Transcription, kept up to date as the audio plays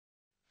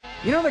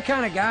You know the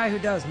kind of guy who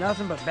does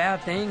nothing but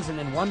bad things and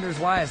then wonders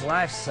why his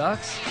life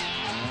sucks?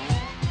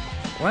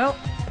 Well,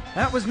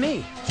 that was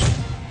me.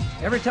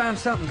 Every time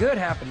something good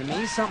happened to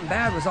me, something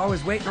bad was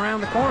always waiting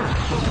around the corner.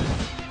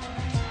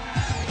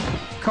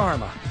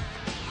 Karma.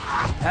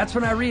 That's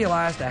when I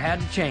realized I had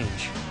to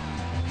change.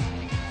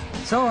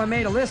 So I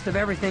made a list of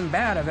everything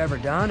bad I've ever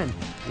done, and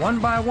one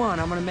by one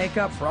I'm gonna make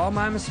up for all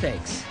my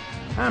mistakes.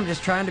 I'm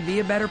just trying to be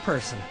a better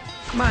person.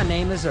 My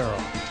name is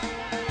Earl.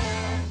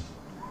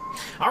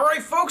 All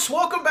right, folks,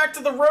 welcome back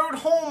to the Road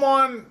Home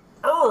on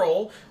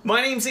Earl.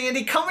 My name's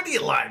Andy, coming to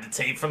you live to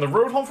tape from the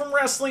Road Home from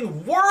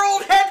Wrestling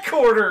World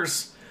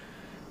Headquarters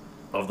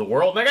of the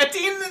world. And I got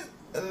Dean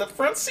in the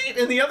front seat,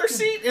 in the other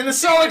seat, in the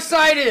seat. So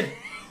excited!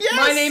 Yes!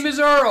 My name is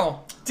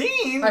Earl.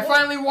 Dean! I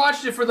finally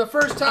watched it for the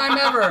first time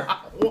ever.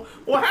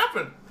 What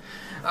happened?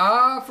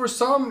 For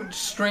some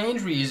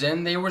strange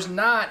reason, there was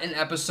not an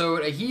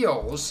episode of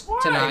Heels Why?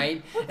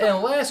 tonight.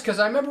 Unless, because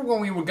I remember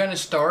when we were going to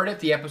start it,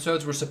 the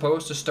episodes were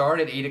supposed to start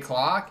at 8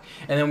 o'clock,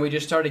 and then we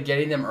just started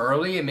getting them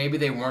early, and maybe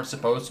they weren't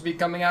supposed to be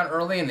coming out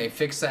early, and they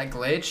fixed that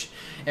glitch.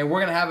 And we're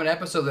going to have an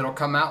episode that'll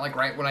come out, like,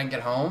 right when I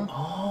get home.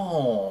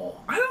 Oh,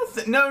 I don't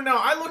think... No,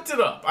 I looked it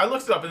up.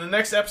 And the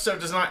next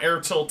episode does not air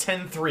till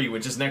 10/3,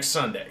 which is next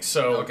Sunday.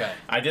 So, okay.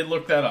 I did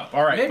look that up.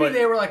 All right, Maybe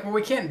they were like, well,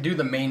 we can't do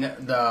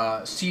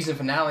the season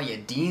finale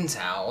at Dean's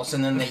house,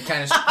 and then they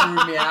kind of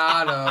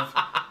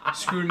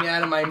screwed me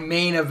out of my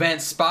main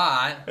event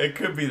spot. It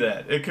could be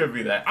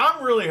that.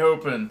 I'm really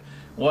hoping...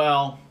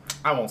 Well,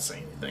 I won't say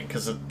anything,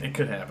 because it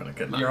could happen. It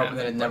could not You're hoping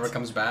happen, that it never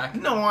comes back?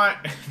 No,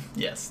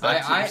 yes.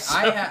 That's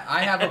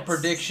I have a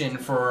prediction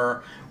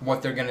for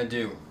what they're gonna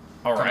do.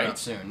 All coming right. up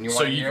soon.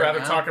 So you'd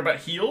rather talk about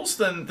Heels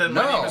than My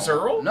Name is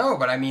Earl? No,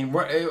 but I mean,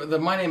 the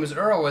My Name is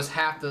Earl was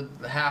half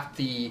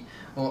the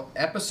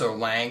episode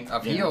length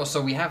of Heels,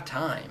 so we have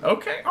time.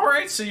 Okay, all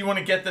right. So you want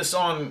to get this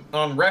on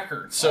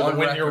record, so that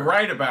when you're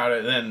right about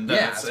it, then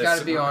it's got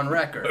to be on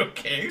record.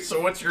 Okay. So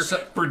what's your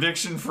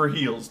prediction for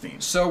Heels,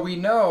 Dean? So we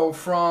know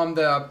from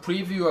the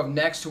preview of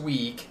next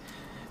week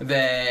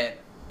that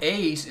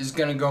Ace is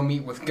going to go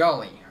meet with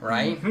Gully,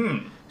 right?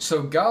 Mm-hmm.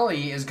 So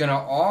Gully is going to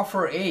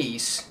offer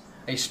Ace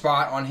a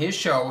spot on his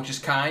show, which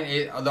is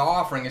the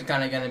offering is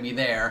kind of going to be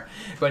there,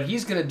 but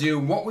he's going to do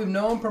what we've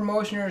known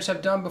promotioners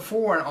have done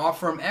before and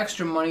offer him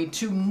extra money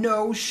to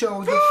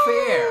no-show the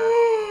fair.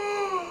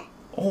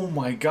 Oh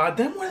my God!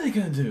 Then what are they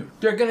going to do?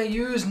 They're going to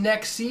use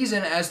next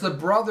season as the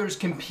brothers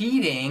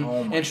competing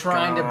and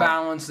trying to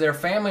balance their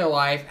family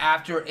life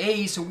after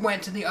Ace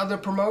went to the other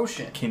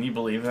promotion. Can you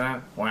believe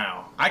that?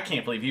 Wow! I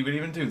can't believe he would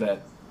even do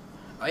that.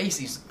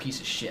 Ace is a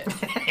piece of shit.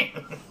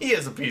 He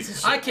is a piece of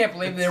shit. I can't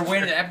believe they're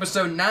waiting to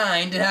episode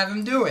 9 to have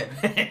him do it.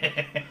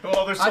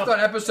 I thought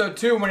episode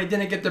 2, when he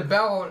didn't get the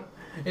belt,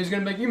 he was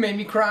going to be like, you made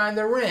me cry in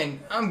the ring.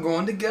 I'm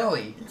going to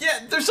Gully. Yeah,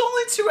 there's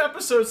only 2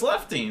 episodes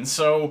left, Dean.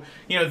 So,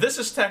 this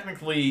is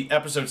technically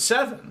episode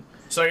 7.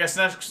 So I guess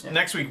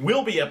next week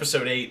will be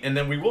episode 8, and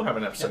then we will have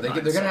an episode 9.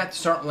 They're going to have to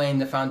start laying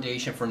the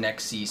foundation for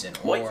next season.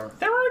 They're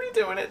already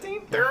doing it,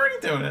 Dean. They're already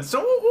doing it.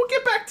 So we'll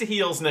get back to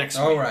Heels next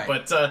week. Right.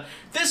 But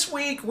this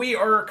week we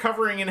are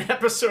covering an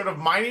episode of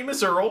My Name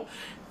is Earl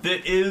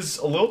that is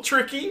a little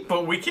tricky,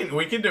 but we can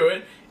do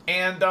it.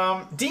 And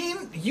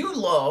Dean, you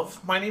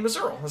love My Name is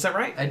Earl. Is that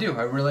right? I do.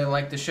 I really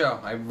like the show.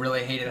 I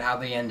really hated how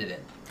they ended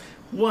it.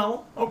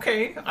 Well,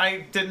 okay.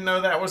 I didn't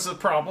know that was the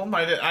problem.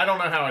 I don't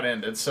know how it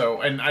ended.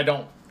 And I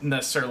don't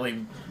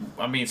necessarily,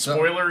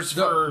 spoilers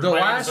for the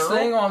last Earl?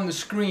 thing on the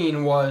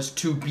screen was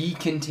to be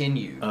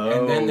continued,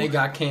 and then they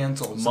got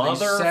canceled. So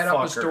they set up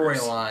a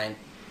storyline.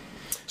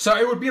 So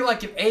it would be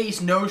like if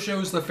Ace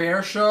no-shows the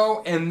fair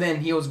show, and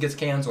then Heels gets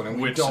canceled, and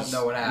we don't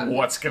know what happened.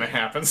 What's going to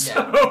happen,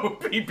 so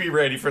be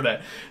ready for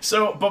that.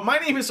 So, but My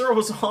Name is Earl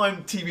was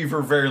on TV for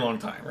a very long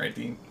time, right,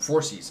 Dean?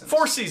 4 seasons.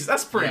 4 seasons,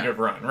 that's a pretty good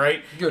run,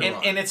 right? Good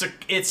run. And it's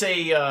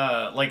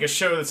a like a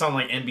show that's on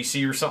like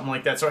NBC or something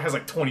like that, so it has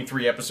like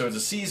 23 episodes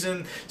a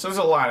season, so there's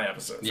a lot of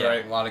episodes,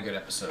 right? Yeah, a lot of good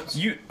episodes.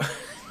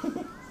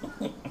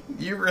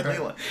 You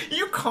really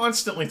you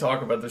constantly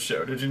talk about the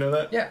show. Did you know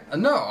that? Yeah.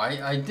 No,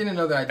 I didn't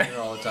know that I did it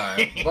all the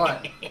time.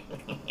 But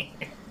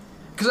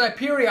because I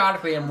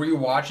periodically am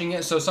rewatching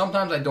it, so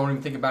sometimes I don't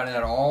even think about it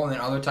at all, and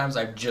then other times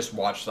I've just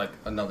watched like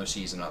another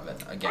season of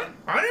it again.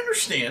 I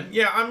understand.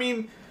 Yeah,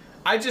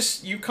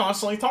 you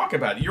constantly talk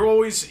about it.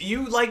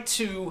 You like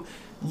to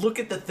look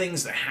at the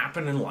things that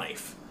happen in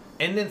life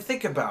and then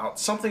think about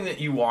something that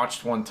you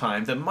watched one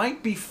time that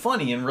might be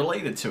funny and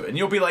related to it. And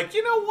you'll be like,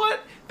 you know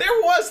what?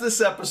 There was this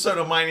episode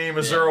of My Name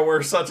is Earl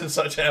where such and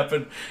such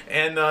happened.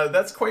 And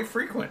that's quite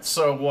frequent.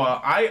 So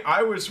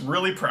I was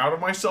really proud of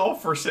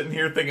myself for sitting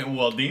here thinking,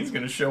 well, Dean's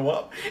going to show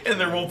up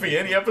and there won't be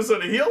any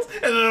episode of Heels.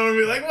 And then I'm going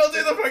to be like, well,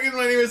 dude, the fucking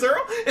My Name is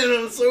Earl. And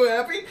I'm so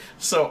happy.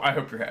 So I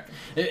hope you're happy.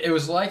 It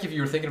was like if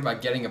you were thinking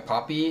about getting a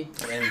puppy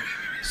and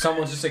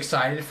someone's just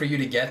excited for you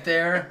to get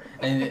there,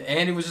 and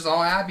Andy was just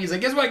all happy. He's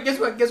like, guess what?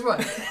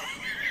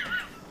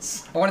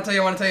 I want to tell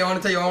you.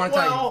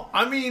 Well,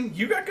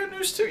 you got good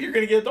news too. You're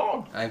going to get a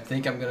dog. I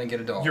think I'm going to get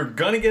a dog. You're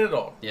going to get a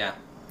dog. Yeah.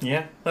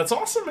 Yeah, that's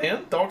awesome,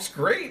 man. Dog's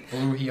great.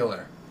 Blue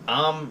Healer.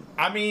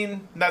 I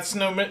mean, he's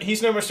no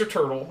Mr.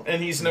 Turtle,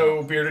 and he's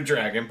no bearded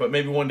dragon, but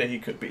maybe one day he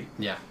could be.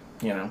 Yeah.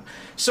 You know.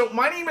 So,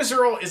 My Name is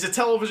Earl is a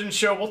television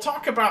show. We'll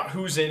talk about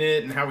who's in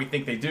it and how we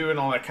think they do and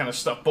all that kind of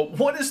stuff. But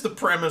what is the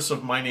premise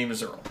of My Name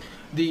is Earl?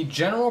 The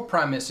general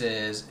premise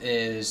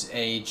is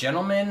a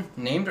gentleman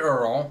named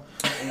Earl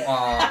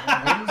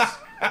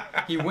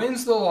he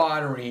wins the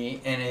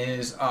lottery and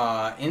is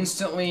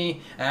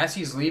instantly, as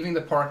he's leaving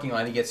the parking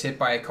lot, he gets hit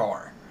by a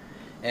car.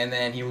 And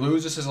then he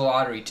loses his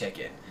lottery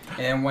ticket.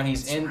 And when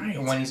he's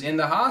when he's in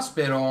the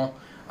hospital,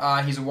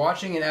 he's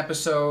watching an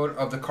episode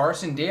of the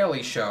Carson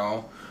Daly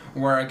Show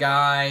where a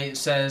guy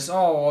says,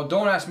 "Oh, well,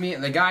 don't ask me."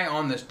 The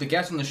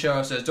guest on the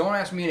show says, "Don't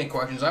ask me any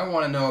questions. I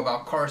want to know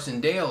about Carson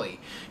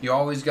Daly. You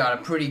always got a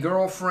pretty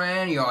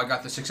girlfriend. I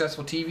got the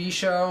successful TV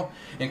show."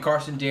 And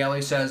Carson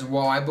Daly says,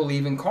 "Well, I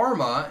believe in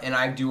karma, and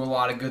I do a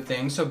lot of good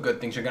things, so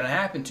good things are going to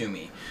happen to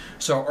me."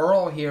 So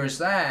Earl hears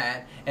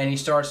that, and he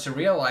starts to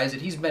realize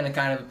that he's been a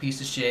kind of a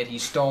piece of shit.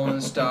 He's stolen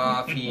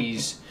stuff.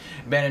 He's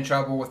been in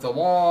trouble with the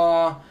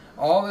law.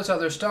 All this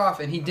other stuff,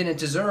 and he didn't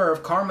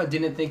deserve. Karma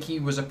didn't think he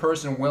was a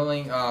person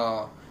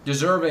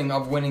deserving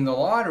of winning the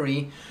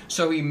lottery,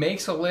 so he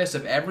makes a list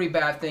of every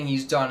bad thing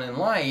he's done in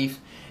life,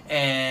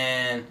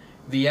 and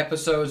the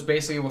episodes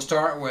basically will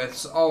start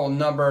with,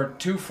 number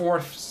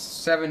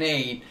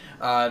 2478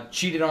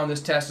 cheated on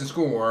this test in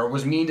school, or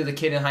was mean to the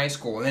kid in high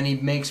school, and then he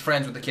makes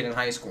friends with the kid in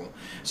high school.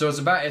 So it's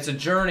a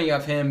journey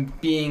of him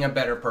being a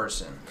better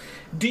person.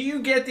 Do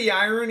you get the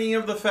irony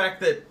of the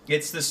fact that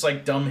it's this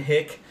like dumb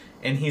hick?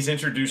 And he's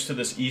introduced to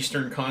this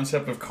Eastern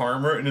concept of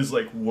karma and is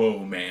like, whoa,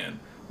 man.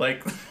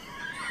 Like...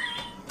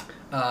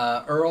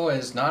 Earl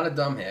is not a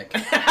dumb hick.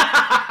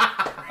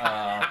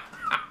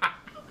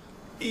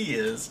 He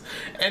is.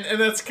 And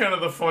that's kind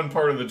of the fun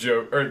part of the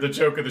joke, or the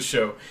joke of the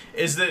show,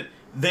 is that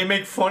they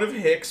make fun of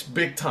hicks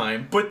big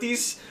time, but they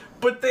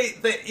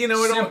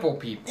simple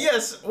people.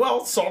 Yes,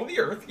 well, salt of the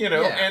earth, Yeah.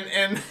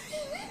 and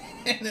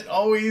it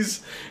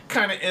always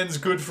kind of ends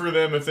good for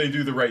them if they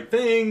do the right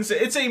things.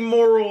 It's a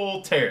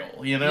moral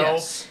tale,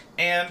 Yes.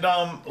 And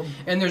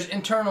there's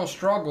internal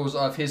struggles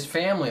of his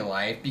family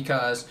life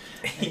because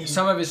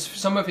some of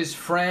his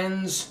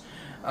friends,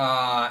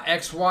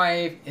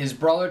 ex-wife, his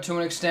brother to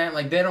an extent,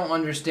 like they don't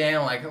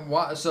understand like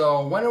what.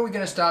 So when are we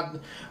gonna stop?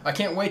 I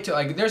can't wait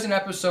till there's an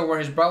episode where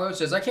his brother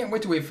says, "I can't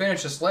wait till we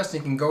finish this lesson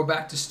and can go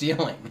back to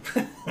stealing."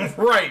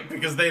 Right,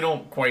 because they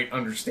don't quite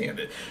understand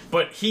it.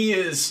 But he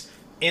is,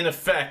 in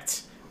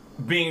effect,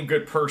 being a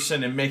good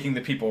person and making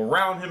the people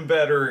around him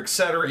better,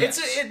 etc.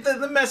 Yes. It's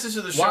the message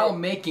of the show. While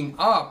making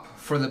up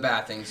for the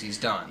bad things he's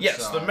done.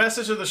 Yes, so. The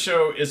message of the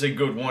show is a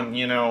good one,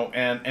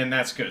 and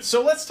that's good.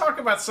 So let's talk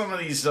about some of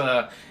these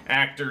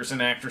actors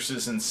and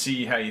actresses and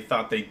see how you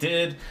thought they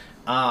did.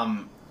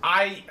 So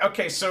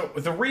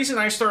the reason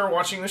I started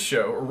watching the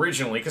show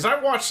originally, because I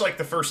watched like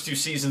the first 2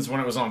 seasons when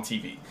it was on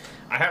TV.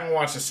 I haven't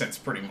watched it since,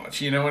 pretty much,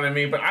 you know what I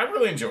mean? But I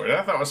really enjoyed it.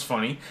 I thought it was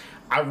funny.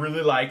 I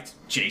really liked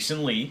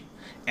Jason Lee,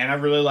 and I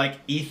really like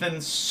Ethan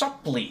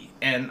Suplee,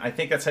 and I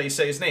think that's how you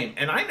say his name.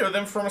 And I know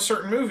them from a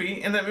certain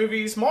movie, and that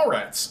movie is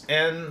Mallrats,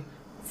 and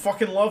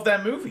fucking love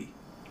that movie.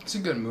 It's a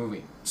good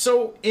movie.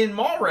 So in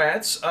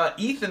Mallrats,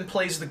 Ethan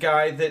plays the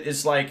guy that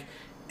is like,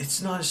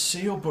 "It's not a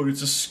sailboat,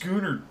 it's a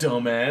schooner,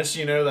 dumbass,"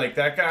 like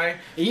that guy.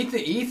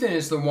 Ethan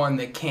is the one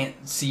that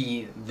can't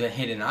see the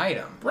hidden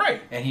item.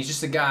 Right. And he's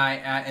just a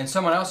guy, and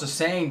someone else is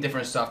saying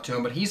different stuff to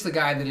him, but he's the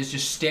guy that is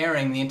just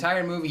staring. The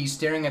entire movie, he's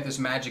staring at this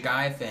magic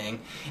eye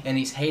thing, and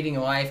he's hating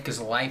life because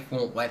life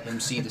won't let him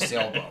see the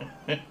sailboat.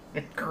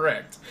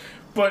 Correct.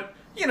 But,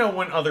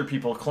 when other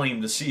people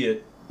claim to see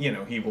it,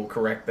 he will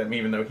correct them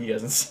even though he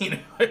hasn't seen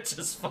it, which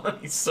is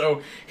funny.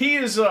 So he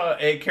is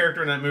a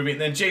character in that movie, and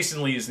then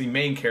Jason Lee is the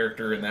main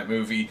character in that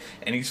movie,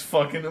 and he's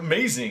fucking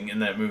amazing in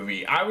that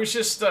movie. I was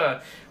just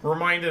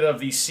reminded of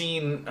the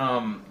scene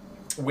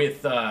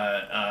with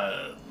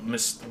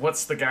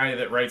what's the guy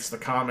that writes the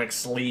comics,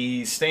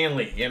 Stan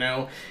Lee,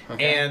 Okay.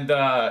 And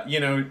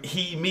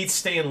he meets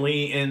Stan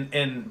Lee,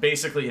 and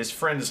basically his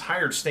friend has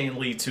hired Stan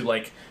Lee to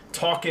like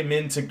talk him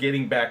into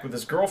getting back with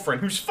his girlfriend,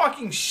 who's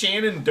fucking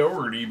Shannon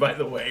Doherty, by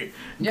the way.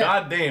 Yeah.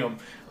 Goddamn.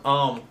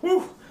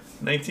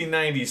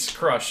 1990s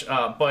crush.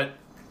 But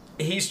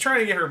he's trying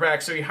to get her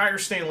back, so he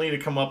hires Stan Lee to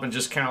come up and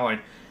just kind of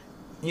like,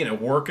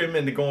 work him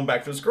into going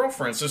back to his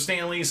girlfriend. So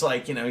Stan Lee's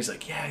like, he's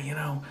like,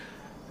 yeah,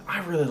 I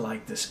really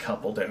like this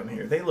couple down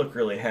here. They look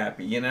really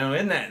happy,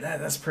 and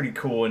that's pretty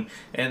cool.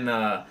 And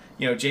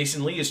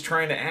Jason Lee is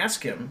trying to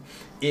ask him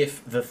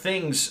if the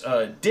thing's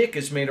dick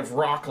is made of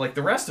rock like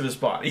the rest of his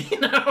body,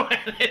 and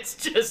it's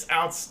just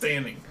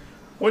outstanding.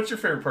 What's your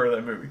favorite part of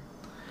that movie?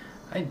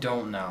 I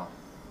don't know.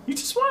 You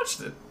just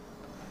watched it.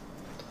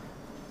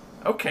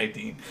 Okay,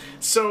 Dean.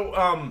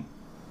 So,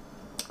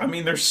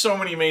 there's so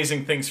many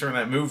amazing things from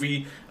that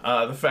movie.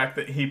 The fact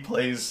that he'd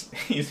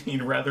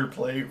rather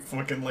play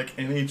fucking like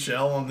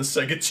NHL on the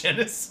Sega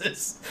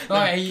Genesis.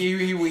 Oh,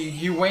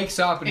 he wakes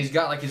up and he's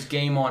got like his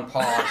game on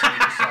pause. And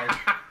he's just like,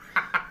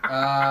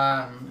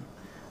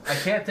 I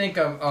can't think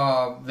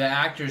of the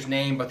actor's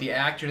name, but the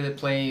actor that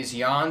plays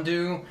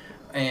Yondu,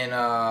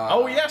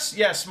 oh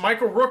yes,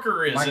 Michael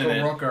Rooker is in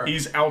it. Rooker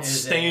He's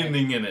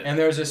outstanding in it. And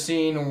there's a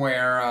scene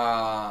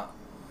where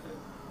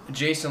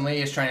Jason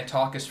Lee is trying to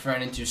talk his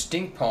friend into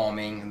stink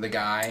palming the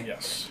guy.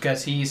 Yes.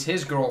 Because he's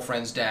his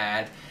girlfriend's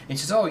dad. And he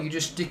says, oh, you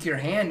just stick your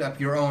hand up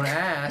your own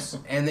ass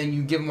and then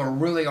you give them a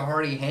really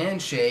hearty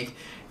handshake.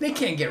 They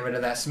can't get rid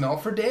of that smell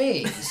for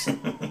days.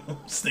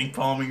 Stink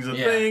palming's a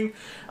thing.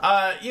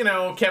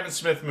 Kevin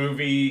Smith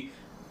movie,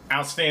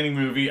 outstanding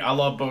movie. I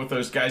love both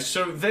those guys.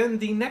 So then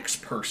the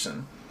next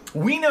person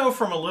we know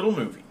from a little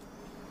movie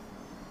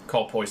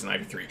called Poison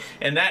Ivy 3,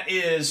 and that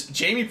is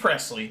Jamie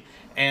Presley.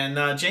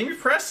 And Jamie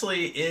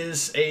Presley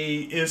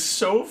is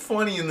so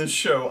funny in this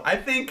show. I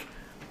think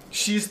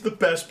she's the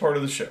best part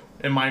of the show,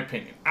 in my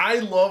opinion. I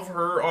love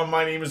her on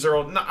My Name is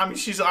Earl. No, I mean,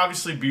 she's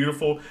obviously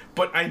beautiful,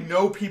 but I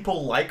know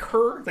people like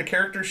her, the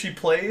character she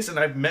plays, and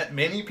I've met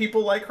many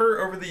people like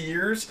her over the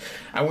years.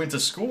 I went to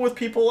school with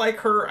people like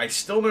her. I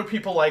still know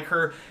people like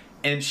her,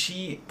 and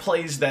she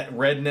plays that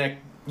redneck,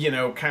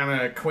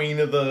 kind of queen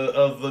of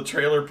the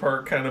trailer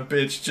park kind of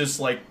bitch, just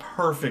like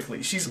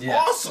perfectly. She's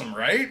awesome,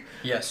 right?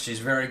 Yes, she's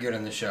very good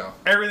in the show.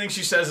 Everything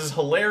she says is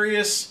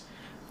hilarious.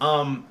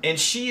 And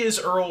she is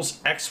Earl's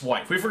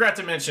ex-wife. We forgot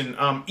to mention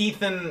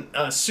Ethan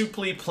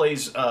Suplee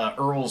plays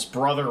Earl's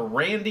brother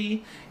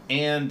Randy,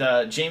 and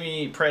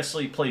Jamie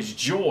Presley plays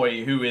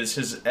Joy, who is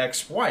his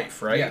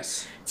ex-wife, right?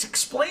 Yes. To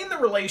explain the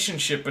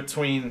relationship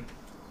between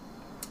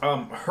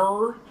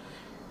her,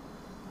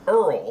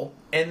 Earl,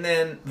 and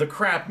then the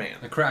Crab Man.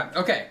 The Crab.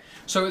 Okay,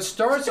 so it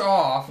starts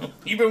off.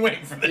 You've been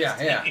waiting for this.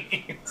 Yeah.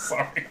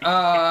 Sorry.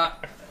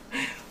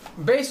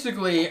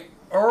 Basically,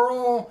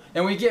 Earl,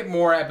 and we get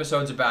more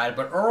episodes about it,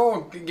 but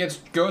Earl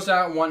goes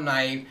out one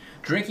night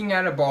drinking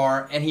at a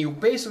bar, and he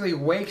basically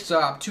wakes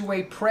up to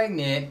a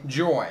pregnant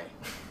Joy,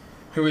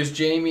 who is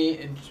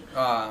Jamie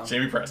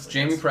Presley.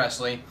 Jamie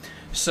Presley.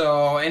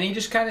 So, and he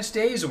just kind of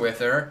stays with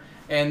her,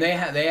 and they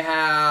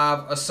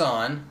have a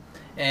son.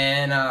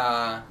 And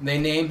they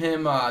name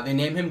him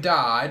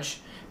Dodge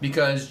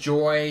because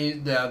Joy,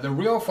 the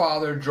real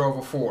father, drove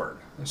a Ford,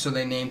 so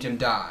they named him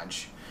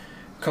Dodge.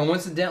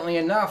 Coincidentally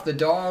enough, the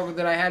dog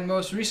that I had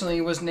most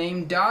recently was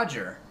named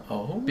Dodger.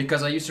 Oh.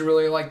 Because I used to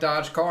really like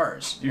Dodge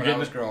cars when I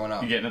was growing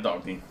up. You're getting a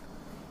dog, Dean.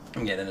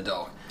 I'm getting a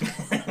dog.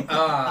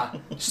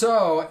 And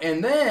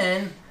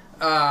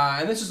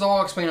this is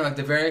all explained in like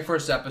the very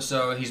first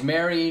episode. He's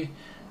married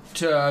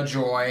to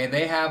Joy.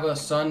 They have a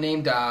son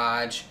named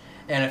Dodge.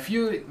 And a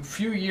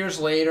few years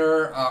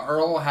later,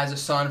 Earl has a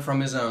son from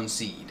his own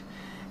seed.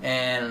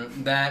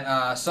 And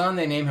that son,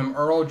 they name him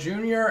Earl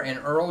Jr., and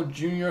Earl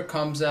Jr.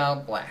 comes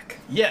out black.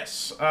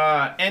 Yes,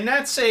 and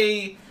that's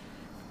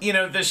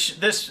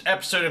this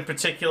episode in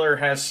particular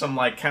has some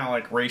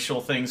kind of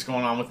racial things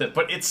going on with it,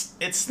 but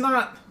it's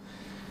not,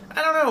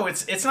 I don't know,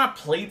 it's not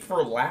played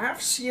for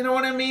laughs, you know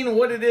what I mean?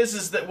 What it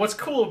is that what's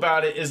cool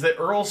about it is that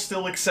Earl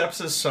still accepts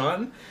his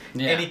son,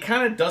 and he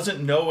kind of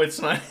doesn't know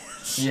it's not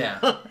his son.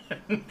 Yeah.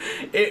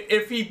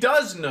 If he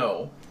does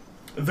know,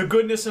 the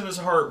goodness in his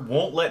heart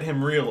won't let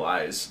him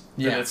realize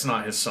that it's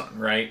not his son,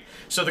 right?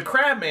 So the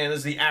Crab Man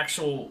is the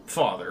actual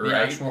father, right? The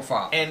actual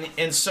father.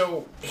 And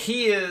so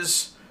he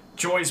is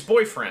Joy's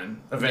boyfriend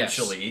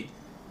eventually,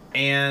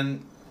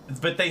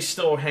 but they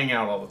still hang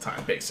out all the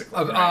time,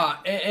 basically. Right?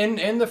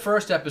 In the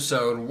first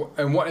episode,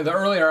 in the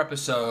earlier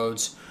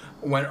episodes,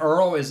 when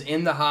Earl is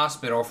in the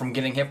hospital from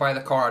getting hit by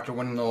the car after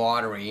winning the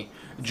lottery,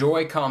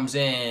 Joy comes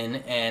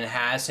in and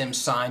has him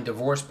sign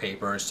divorce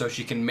papers so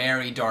she can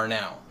marry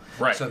Darnell.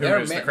 Right, so who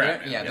is the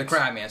Crab Man. Yeah, the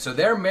Crab Man. So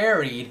they're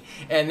married,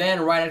 and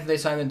then right after they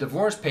sign the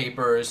divorce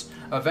papers,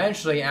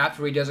 eventually,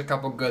 after he does a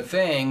couple good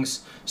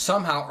things,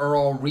 somehow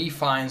Earl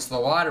refines the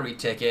lottery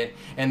ticket,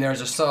 and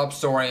there's a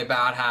sub-story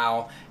about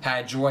how,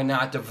 had Joy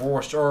not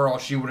divorced Earl,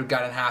 she would have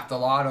gotten half the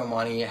lotto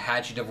money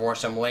had she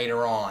divorced him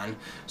later on.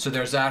 So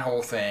there's that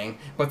whole thing.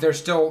 But they're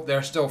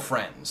still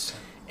friends.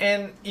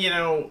 And,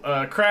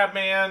 Crab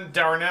Man,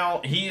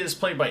 Darnell, he is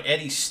played by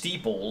Eddie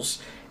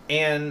Steeples,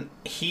 and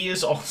he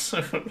is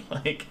also,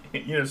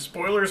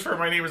 spoilers for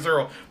My Name is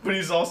Earl, but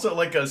he's also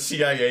a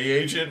CIA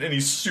agent, and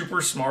he's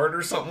super smart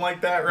or something like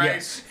that, right?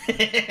 Yes.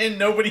 And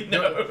nobody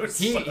knows.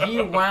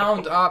 He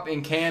wound up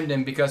in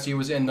Camden because he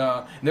was in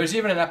the... There's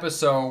even an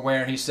episode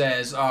where he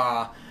says...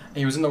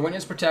 he was in the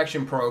witness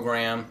protection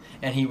program,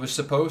 and he was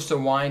supposed to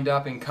wind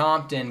up in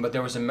Compton, but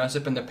there was a mess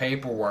up in the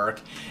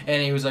paperwork,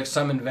 and he was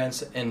some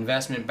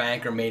investment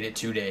banker made it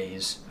 2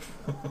 days.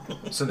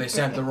 So they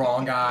sent the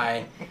wrong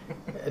guy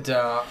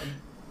to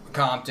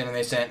Compton, and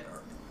they sent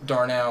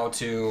Darnell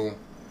to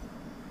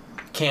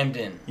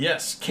Camden.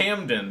 Yes,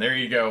 Camden, there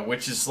you go,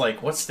 which is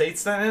what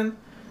state's that in?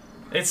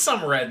 It's some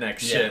redneck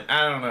shit.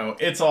 I don't know.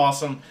 It's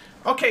awesome.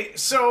 Okay,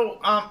 so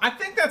I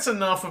think that's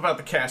enough about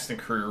the cast and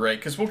crew, right?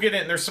 Because we'll get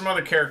in. There's some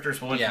other characters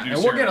we'll introduce. Yeah,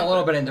 and we'll get a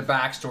little bit into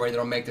backstory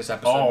that'll make this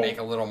episode make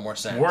a little more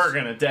sense. We're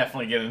gonna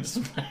definitely get into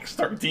some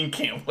backstory. Dean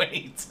can't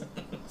wait.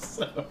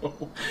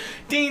 So,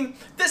 Dean,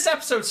 this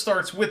episode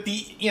starts with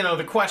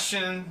the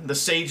question the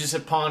sages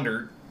have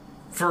pondered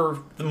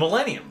for the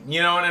millennium.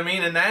 You know what I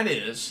mean? And that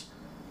is,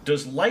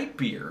 does light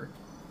beer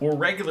or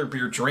regular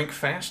beer drink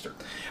faster?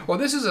 Well,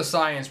 this is a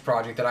science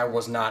project that I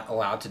was not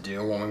allowed to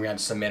do when we had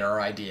to submit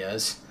our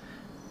ideas.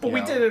 But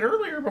we did it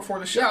earlier before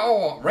the show.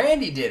 Yeah,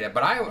 Randy did it,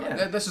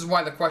 but this is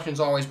why the question's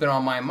always been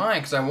on my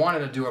mind, because I wanted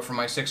to do it for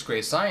my 6th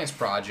grade science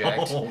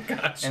project. Oh,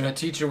 gotcha. And the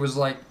teacher was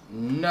like,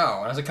 no.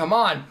 And I was like, come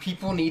on,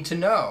 people need to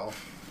know.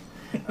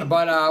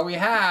 But we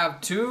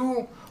have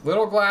 2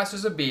 little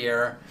glasses of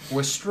beer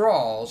with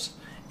straws,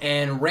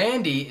 and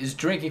Randy is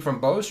drinking from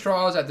both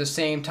straws at the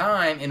same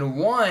time, and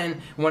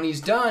one, when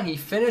he's done, he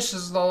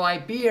finishes the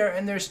light beer,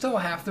 and there's still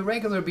half the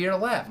regular beer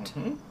left.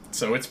 Mm-hmm.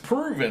 So it's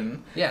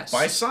proven Yes.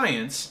 by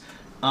science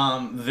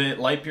that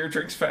light beer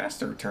drinks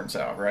faster, turns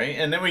out, right?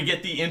 And then we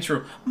get the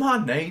intro.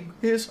 My name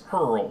is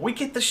Earl. We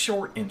get the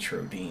short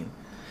intro, Dean.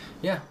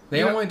 Yeah.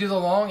 They only do the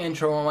long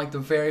intro on, like, the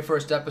very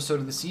first episode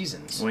of the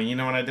seasons. Well, you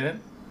know what I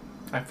did?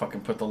 I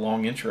fucking put the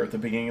long intro at the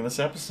beginning of this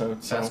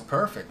episode. So That's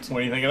perfect. what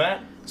do you think of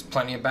that? It's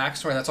plenty of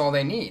backstory. That's all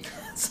they need.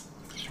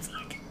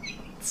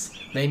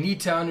 They need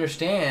to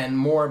understand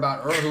more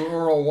about Earl, who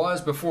Earl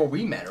was before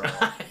we met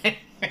Earl.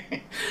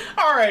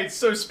 All right,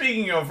 so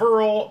speaking of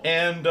Earl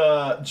and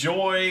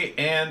Joy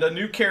and a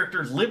new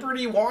character,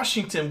 Liberty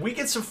Washington, we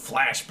get some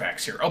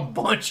flashbacks here. A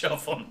bunch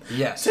of them.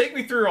 Yes. Take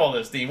me through all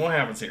this, Dean. What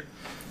happens here?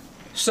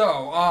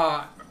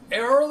 So,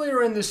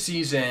 earlier in the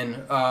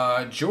season,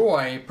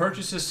 Joy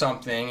purchases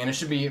something, and it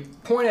should be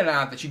pointed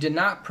out that she did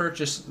not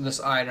purchase this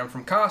item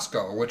from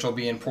Costco, which will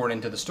be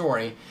important to the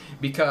story,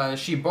 because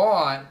she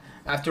bought,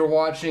 after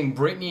watching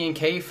Brittany and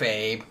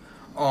Kayfabe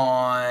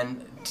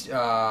on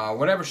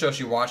whatever show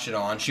she watched it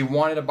on, she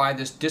wanted to buy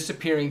this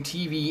disappearing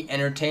TV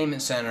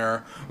entertainment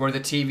center where the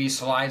TV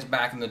slides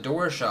back and the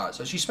door shut.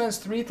 So she spends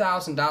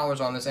 $3,000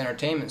 on this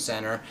entertainment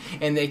center,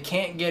 and they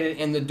can't get it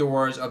in the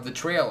doors of the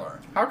trailer.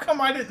 How come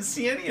I didn't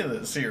see any of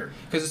this here?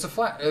 Because it's a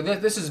flat.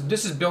 This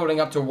is building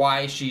up to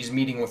why she's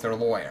meeting with her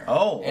lawyer.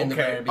 Oh, in the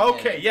very okay. beginning.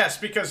 Okay, yes,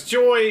 because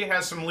Joy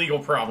has some legal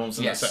problems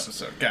in Yes. this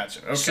episode.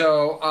 Gotcha. Okay.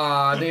 So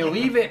they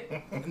leave it.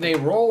 They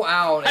roll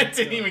out. I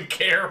didn't even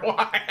care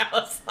why. I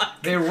was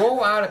like, They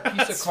roll out a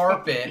piece of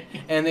carpet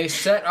and they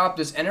set up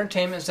this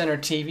entertainment center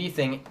TV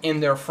thing in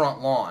their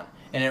front lawn.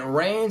 And it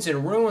rains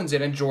and ruins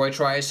it, and Joy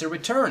tries to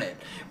return it.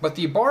 But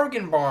the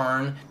bargain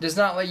barn does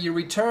not let you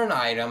return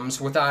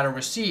items without a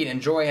receipt, and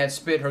Joy had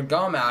spit her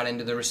gum out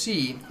into the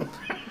receipt.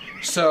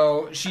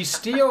 So she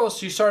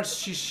steals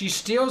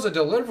a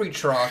delivery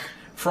truck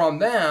from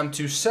them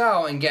to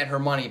sell and get her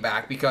money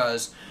back,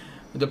 because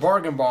the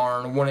bargain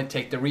barn wouldn't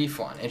take the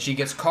refund. And she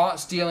gets caught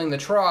stealing the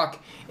truck,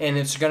 and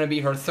it's going to be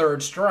her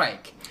 3rd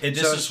strike.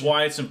 this is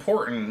why it's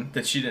important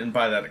that she didn't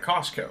buy that at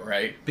Costco,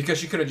 right? Because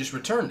she could have just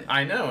returned it.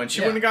 I know, and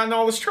she wouldn't have gotten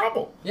all this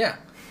trouble. Yeah.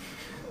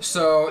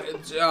 So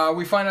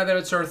we find out that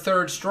it's her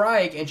 3rd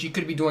strike, and she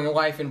could be doing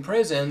life in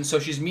prison. So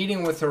she's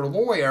meeting with her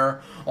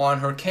lawyer on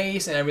her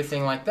case and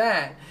everything like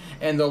that.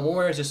 And the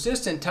lawyer's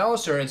assistant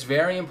tells her it's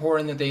very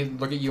important that they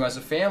look at you as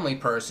a family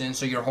person.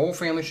 So your whole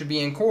family should be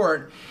in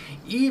court,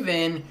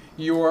 even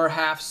your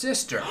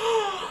half-sister.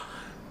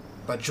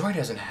 But Joy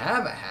doesn't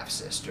have a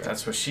half-sister.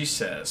 That's what she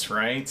says,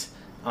 right?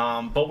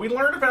 But we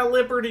learned about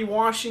Liberty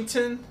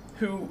Washington,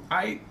 who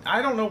I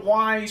don't know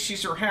why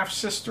she's her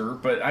half-sister,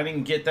 but I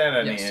didn't get that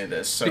at any of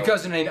this. So.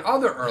 Because in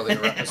another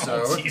earlier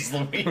episode... Oh, jeez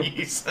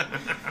Louise.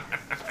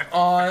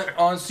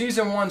 on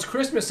season 1's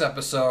Christmas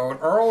episode,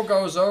 Earl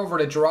goes over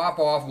to drop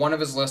off one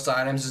of his list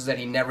items is that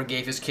he never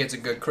gave his kids a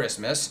good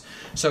Christmas.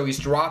 So he's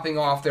dropping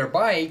off their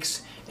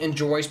bikes, and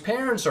Joy's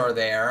parents are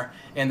there,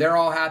 and they're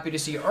all happy to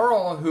see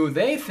Earl, who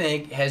they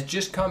think has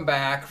just come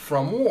back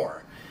from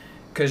war.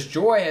 Because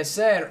Joy has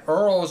said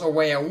Earl's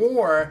away at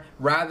war,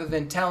 rather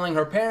than telling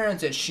her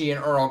parents that she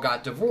and Earl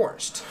got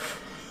divorced.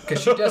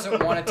 Because she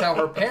doesn't want to tell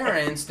her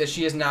parents that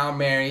she is now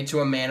married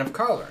to a man of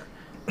color.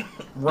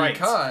 Right.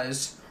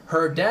 Because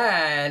her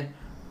dad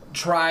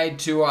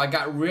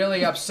got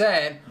really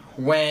upset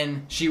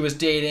when she was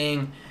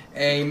dating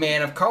a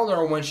man of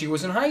color when she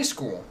was in high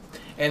school.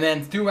 And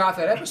then throughout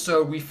that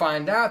episode, we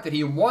find out that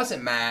he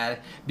wasn't mad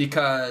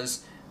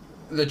because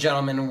the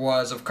gentleman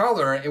was of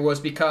color. It was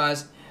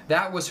because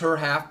that was her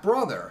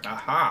half-brother.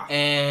 Aha.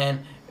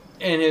 And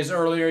in his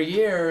earlier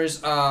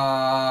years,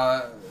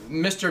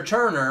 Mr.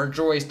 Turner,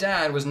 Joy's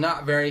dad, was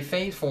not very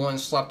faithful and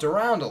slept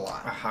around a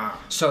lot. Aha.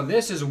 So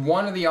this is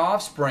one of the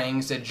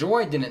offsprings that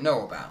Joy didn't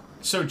know about.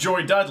 So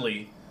Joy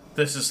Dudley,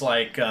 this is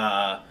like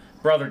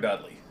Brother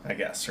Dudley, I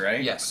guess,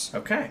 right? Yes.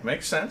 Okay,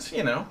 makes sense,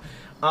 you know.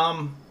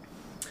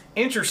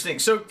 Interesting.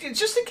 So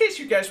just in case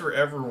you guys were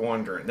ever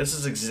wondering, this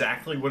is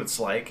exactly what it's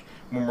like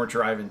when we're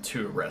driving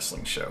to a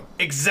wrestling show.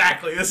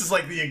 Exactly. This is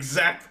like the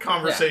exact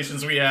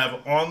conversations we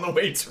have on the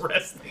way to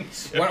wrestling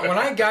show. When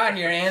I got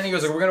here, Andy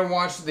goes, we're going to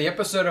watch the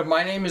episode of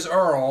My Name is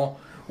Earl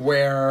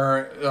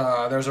where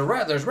there's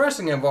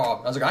wrestling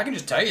involved. I was like, I can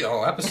just tell you the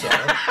whole episode.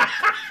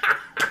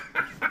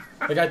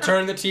 Like, I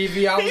turned the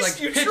TV out, like,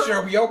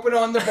 picture, we open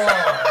on the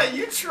bar.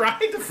 You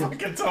tried to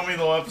fucking tell me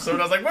the whole episode.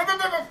 I was like,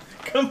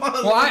 come on.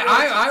 Well,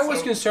 I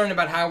was concerned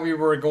about how we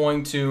were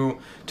going to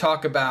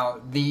talk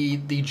about the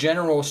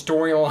general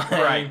storyline.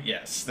 Right,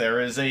 yes.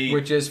 There is a...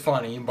 Which is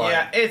funny,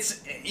 but...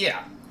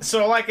 Yeah,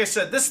 So, like I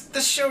said,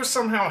 this show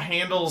somehow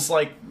handles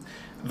like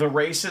the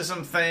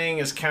racism thing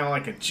is kind of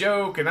like a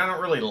joke, and I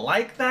don't really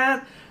like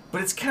that.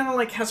 But it's kind of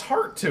like has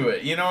heart to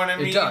it, you know what I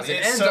mean? It does.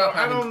 It ends up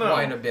having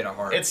quite a bit of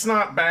heart. It's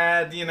not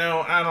bad, you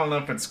know. I don't know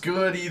if it's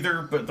good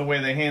either, but the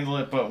way they handle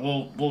it. But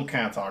we'll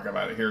kind of talk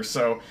about it here.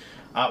 So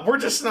we're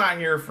just not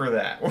here for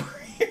that. We're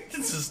here to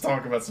just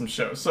talk about some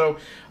shows. So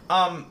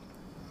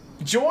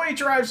Joy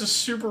drives a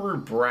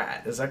Subaru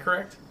Brat. Is that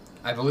correct?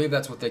 I believe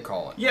that's what they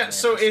call it. Yeah,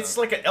 so it's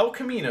like an El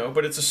Camino,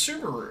 but it's a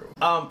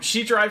Subaru.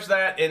 She drives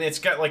that, and it's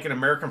got like an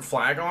American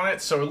flag on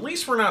it, so at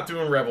least we're not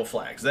doing rebel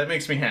flags. That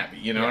makes me happy,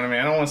 you know what I mean?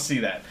 I don't want to see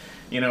that,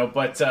 you know,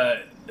 but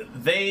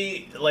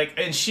they, like,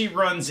 and she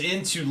runs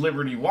into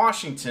Liberty,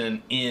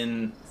 Washington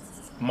in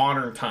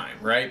modern time,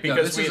 right?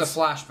 Because this is a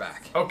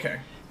flashback. Okay.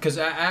 Because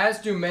as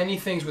do many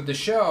things with the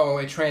show,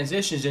 it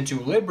transitions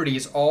into Liberty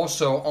is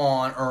also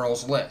on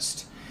Earl's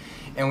list.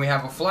 And we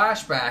have a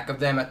flashback of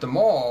them at the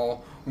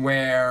mall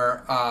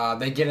where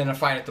they get in a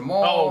fight at the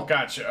mall. Oh,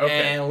 gotcha.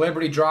 Okay. And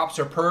Liberty drops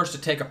her purse to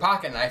take a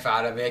pocket knife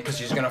out of it because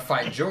she's going to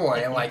fight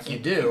Joy, like you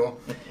do.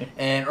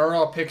 And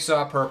Earl picks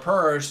up her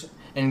purse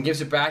and gives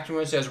it back to him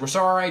and says, "We're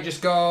sorry,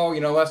 just go, you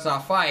know, let's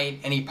not fight."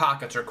 And he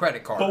pockets her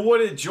credit card. But what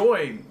did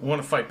Joy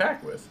want to fight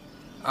back with?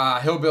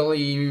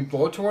 Hillbilly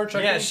blowtorch,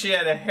 I think? She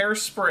had a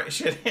hairspray.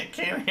 She had a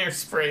can of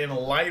hairspray and a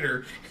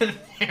lighter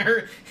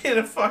in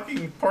a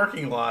fucking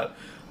parking lot,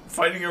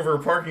 fighting over a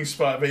parking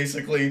spot,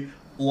 basically,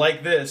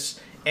 like this.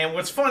 And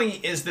what's funny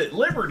is that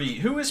Liberty,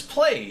 who is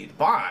played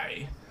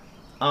by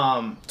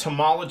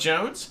Tamala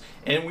Jones,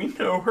 and we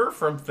know her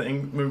from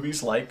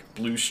movies like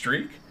Blue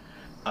Streak,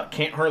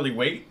 Can't Hardly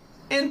Wait,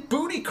 and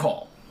Booty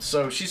Call.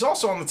 So she's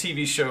also on the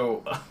TV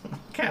show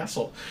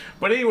Castle.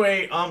 But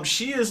anyway,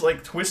 she is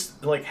like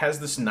has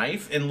this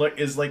knife and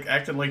is like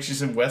acting like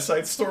she's in West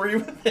Side Story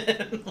with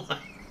it.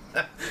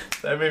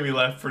 That made me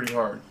laugh pretty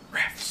hard.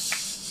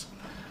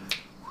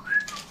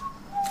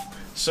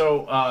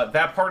 So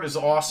that part is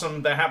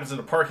awesome. That happens in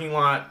a parking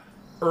lot.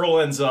 Earl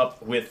ends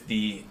up with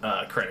the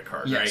credit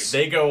card, yes. Right?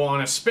 They go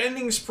on a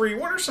spending spree.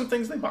 What are some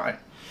things they buy?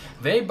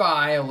 They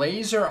buy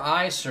laser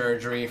eye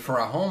surgery for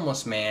a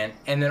homeless man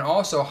and then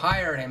also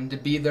hire him to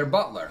be their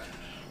butler.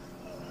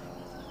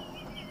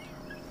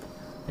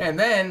 And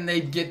then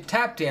they get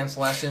tap dance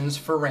lessons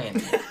for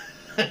Randy.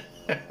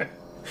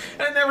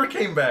 That never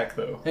came back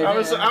though. I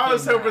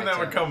was hoping that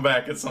would come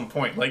back at some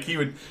point. Like he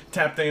would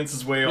tap dance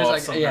his way off.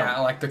 Like, somehow. Yeah,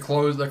 like the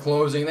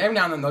closing. Every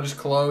now and then they'll just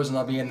close and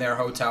they'll be in their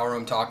hotel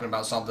room talking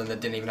about something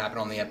that didn't even happen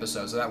on the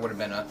episode. So that would have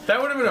been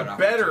a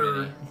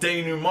better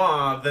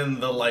denouement than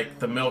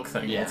the milk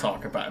thing we'll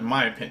talk about, in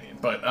my opinion.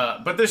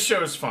 But this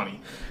show is funny.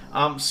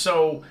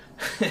 So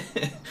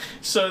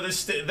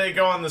they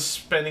go on the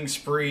spending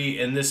spree,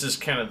 and this is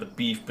kind of the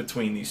beef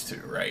between these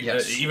two, right?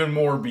 Yes. Even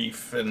more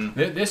beef, and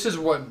this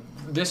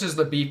is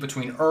the beef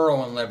between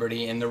Earl and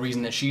Liberty, and the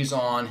reason that she's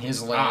on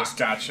his list. Ah,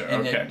 gotcha.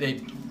 And okay.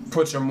 it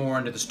puts her more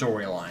into the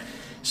storyline.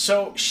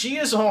 So she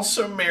is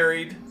also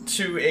married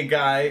to a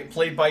guy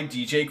played by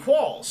DJ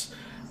Qualls.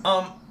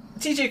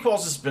 DJ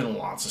Qualls has been in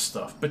lots of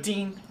stuff, but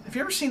Dean, have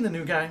you ever seen the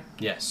new guy?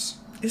 Yes.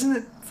 Isn't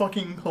it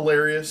fucking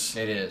hilarious?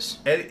 It is.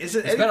 Is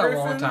it? It's Eddie been Griffin? a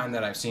long time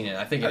that I've seen it.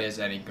 I think it is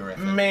Eddie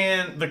Griffin.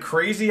 Man, the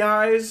crazy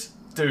eyes,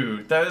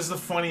 dude, that is the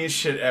funniest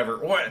shit ever.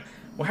 What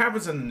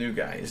happens in the new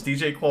guy is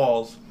DJ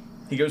Qualls,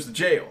 he goes to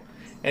jail,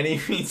 and he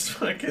meets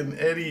fucking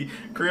Eddie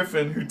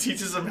Griffin, who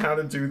teaches him how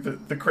to do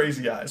the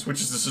crazy eyes,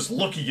 which is this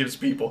look he gives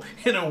people,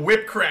 and a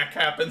whip crack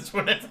happens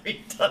whenever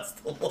he does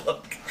the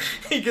look.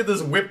 He get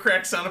this whip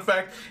crack sound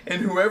effect,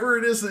 and whoever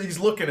it is that he's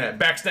looking at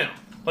backs down.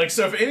 Like,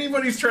 so if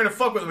anybody's trying to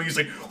fuck with him, he's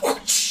like,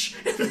 whoosh,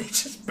 and they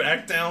just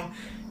back down.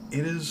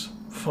 It is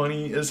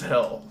funny as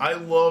hell. I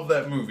love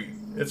that movie.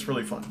 It's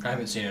really fun. I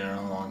haven't seen it in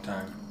a long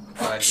time.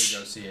 But I did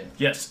go see it.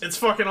 Yes, it's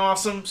fucking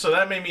awesome. So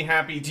that made me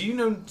happy. Do you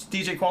know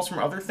DJ Qualls from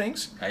other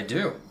things? I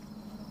do.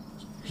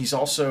 He's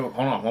also,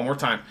 hold on, one more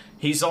time.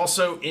 He's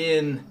also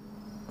in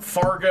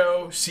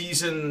Fargo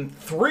season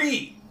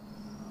 3.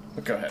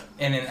 But go ahead.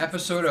 In an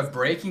episode of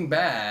Breaking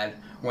Bad,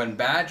 when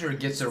Badger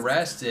gets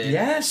arrested,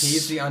 yes,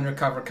 he's the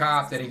undercover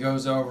cop that he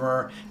goes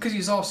over because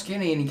he's all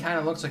skinny and he kind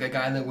of looks like a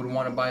guy that would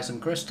want to buy some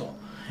crystal.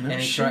 No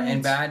and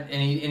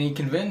he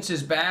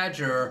convinces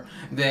Badger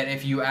that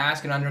if you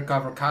ask an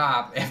undercover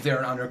cop if they're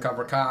an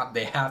undercover cop,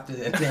 they have to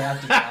be honest.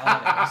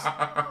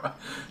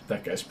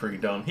 That guy's pretty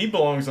dumb. He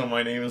belongs on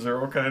My Name Is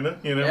Earl, kind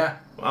of, you know.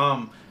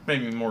 Yeah.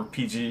 Maybe more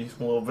PG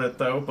a little bit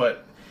though,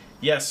 but.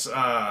 Yes,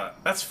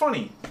 that's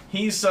funny.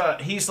 He's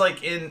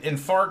like in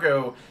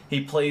Fargo. He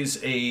plays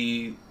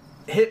a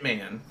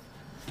hitman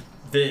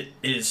that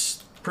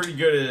is pretty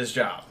good at his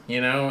job,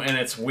 you know. And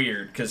it's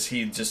weird because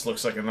he just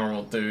looks like a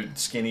normal dude,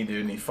 skinny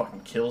dude, and he fucking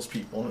kills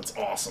people, and it's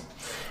awesome.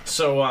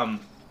 So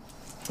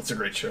it's a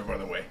great show, by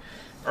the way.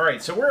 All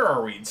right, so where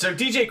are we? So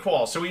DJ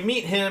Qualls. So we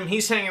meet him.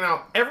 He's hanging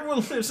out.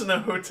 Everyone lives in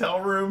a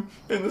hotel room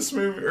in this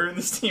movie or in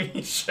this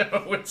TV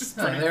show, which is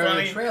pretty they're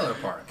funny. in a trailer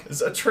park.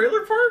 Is a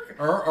trailer park?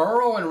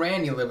 Earl and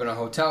Randy live in a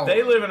hotel room.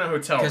 They live in a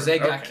hotel room. Because they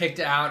got kicked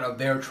out of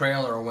their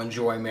trailer when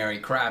Joy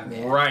married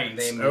Crabman. Right.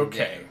 They moved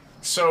in.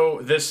 So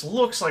this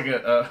looks like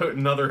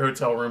another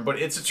hotel room, but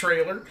it's a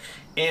trailer.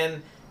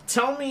 And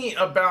tell me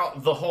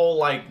about the whole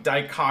like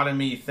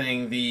dichotomy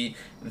thing, the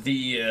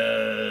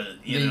yin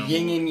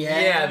and yang.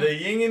 Yeah, the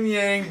yin and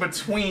yang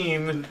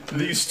between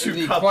these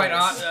two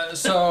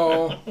couples.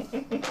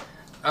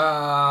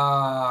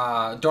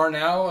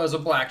 Darnell is a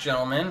black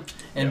gentleman,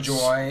 and Yes.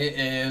 Joy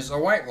is a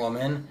white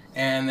woman,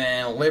 and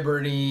then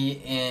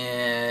Liberty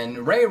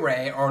and Ray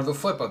Ray are the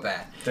flip of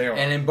that. They are.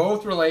 And in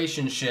both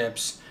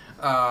relationships,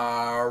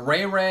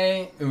 Ray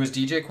Ray, who is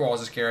DJ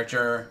Qualls'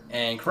 character,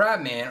 and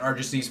Crabman are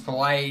just these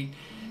polite,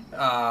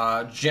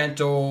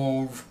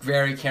 gentle,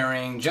 very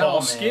caring gentlemen.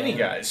 All skinny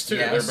guys too.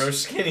 Yes, They're both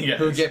skinny guys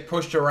who get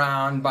pushed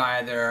around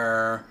by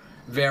their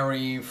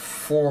very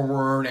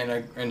forward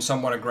and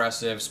somewhat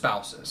aggressive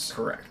spouses.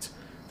 Correct.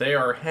 They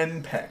are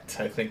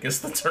henpecked, I think is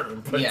the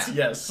term. But Yeah.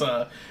 yes,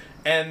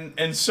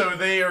 and so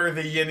they are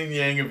the yin and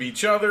yang of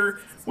each other,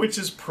 which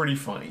is pretty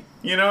funny.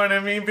 You know what I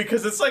mean?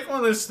 Because it's like one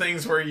of those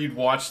things where you'd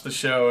watch the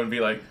show and be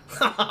like,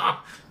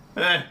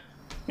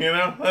 you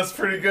know, that's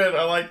pretty good.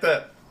 I like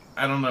that.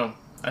 I don't know.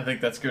 I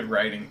think that's good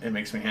writing. It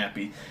makes me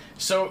happy.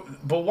 So,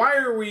 but why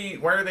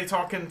are they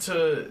talking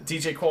to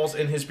DJ Qualls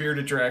and his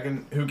bearded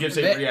dragon, who gives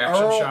a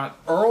reaction shot?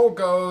 Earl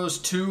goes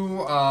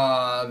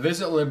to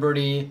visit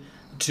Liberty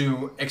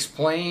to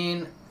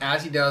explain,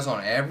 as he does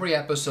on every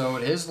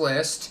episode, his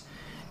list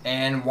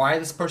and why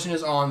this person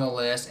is on the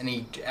list, and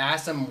he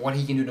asks him what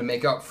he can do to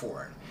make up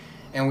for it.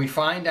 And we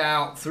find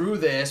out through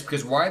this,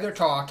 because while they're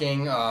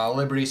talking,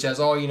 Liberty says,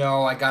 oh, you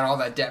know, I got all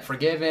that debt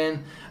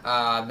forgiven.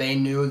 They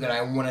knew that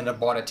I wanted to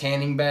bought a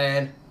tanning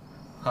bed.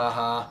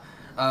 Haha.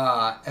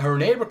 Her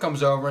neighbor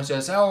comes over and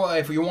says, oh,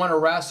 if you want to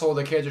wrestle,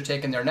 the kids are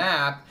taking their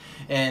nap.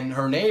 And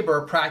her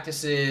neighbor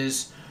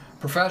practices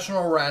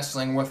professional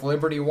wrestling with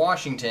Liberty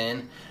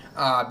Washington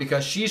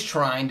because she's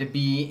trying to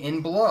be in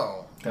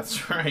Blow.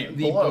 That's right.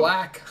 The Blow.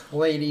 Black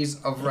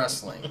Ladies of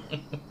Wrestling.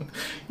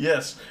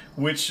 Yes,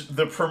 which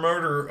the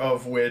promoter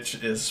of which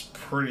is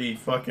pretty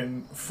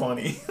fucking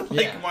funny.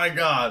 Like, Yeah. my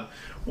God,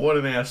 what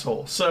an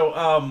asshole.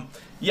 So,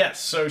 yes,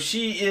 so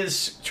she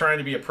is trying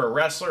to be a pro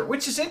wrestler,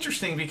 which is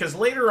interesting because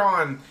later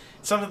on,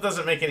 something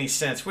doesn't make any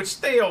sense,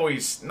 which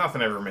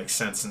nothing ever makes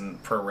sense in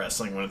pro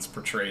wrestling when it's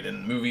portrayed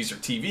in movies or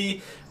TV,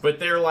 but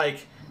they're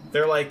like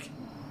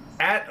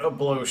at a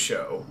Blow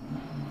show,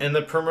 and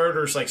the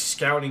promoter's like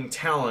scouting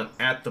talent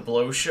at the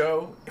Blow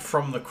show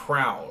from the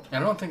crowd. I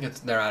don't think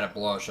they're at a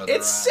Blow show.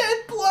 It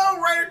said Blow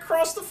right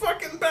across the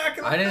fucking back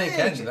of the I didn't thing.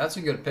 catch it. That's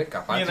a good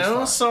pickup. You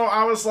know, so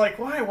I was like,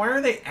 why are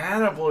they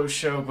at a Blow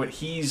show, but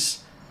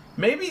he's...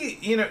 Maybe,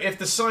 you know, if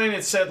the sign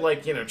had said,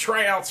 like, you know,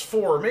 tryouts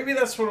 4, maybe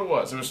that's what it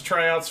was. It was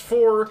tryouts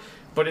 4,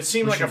 but it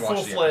seemed like a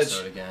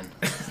full-fledged... again.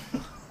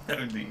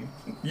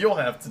 You'll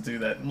have to do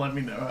that and let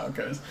me know how it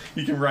goes.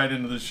 You can write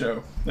into the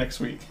show next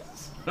week.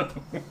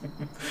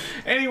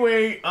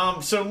 Anyway,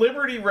 so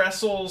Liberty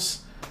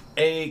wrestles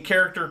a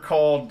character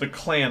called the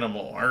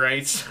Clanimal,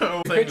 alright?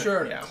 So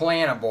Picture yeah.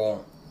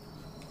 Clanable.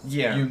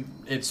 Yeah.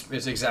 It's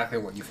exactly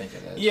what you think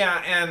it is.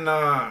 Yeah,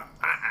 and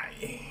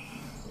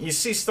you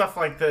see stuff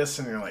like this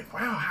and you're like,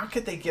 wow, how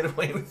could they get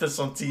away with this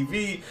on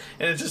TV?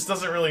 And it just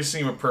doesn't really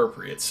seem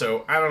appropriate.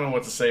 So I don't know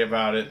what to say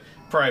about it.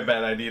 Probably a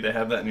bad idea to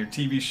have that in your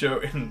TV show,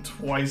 and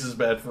twice as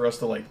bad for us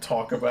to like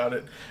talk about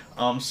it.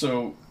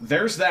 So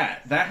there's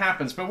that. That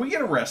happens. But we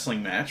get a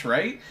wrestling match,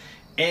 right?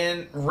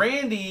 And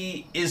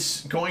Randy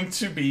is going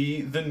to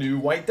be the new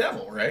White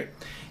Devil, right?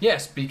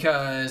 Yes,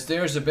 because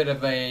there's a bit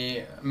of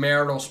a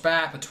marital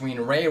spat between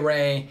Ray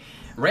Ray.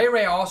 Ray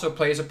Ray also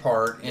plays a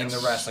part in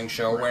the wrestling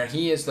show where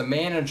he is the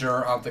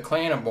manager of the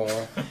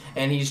Clanimal,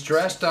 and he's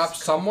dressed up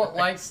somewhat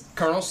like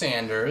Colonel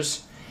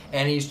Sanders,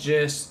 and he's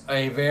just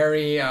a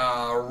very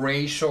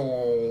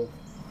racial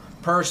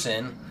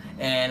person,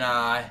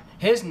 and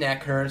his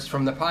neck hurts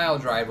from the pile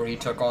driver he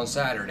took on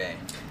Saturday.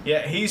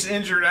 Yeah, he's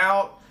injured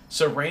out,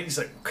 so Randy's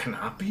like, can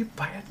I be a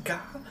bad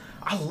guy?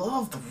 I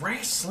love the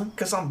wrestling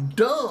because I'm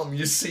dumb,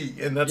 you see.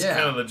 And that's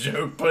kind of the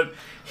joke. But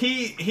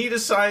he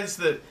decides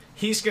that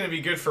he's going to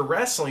be good for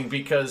wrestling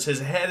because his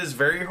head is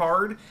very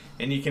hard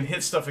and you can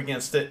hit stuff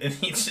against it and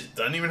he just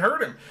doesn't even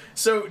hurt him.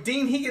 So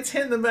Dean, he gets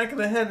hit in the back of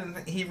the head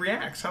and he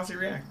reacts. How's he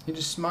react? He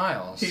just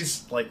smiles.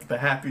 He's like the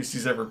happiest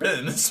he's ever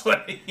been this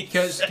way.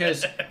 Because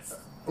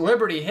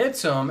Liberty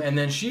hits him, and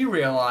then she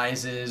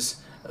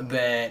realizes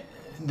that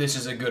this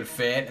is a good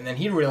fit, and then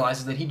he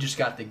realizes that he just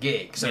got the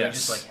gig. So he's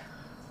just like,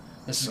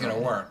 this is going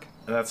to work.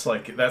 That's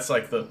like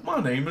the,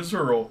 my name is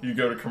Earl. You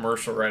go to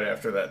commercial right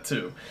after that,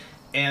 too.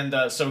 And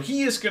so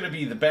he is going to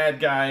be the bad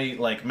guy,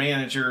 like,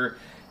 manager.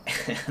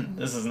 And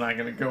this is not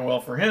going to go well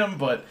for him,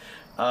 but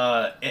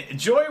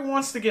Joy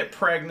wants to get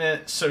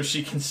pregnant so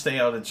she can stay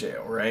out of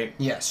jail, right?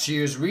 Yes, she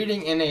was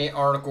reading in an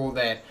article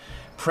that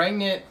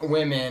pregnant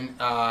women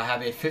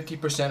have a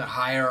 50%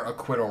 higher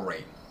acquittal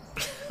rate.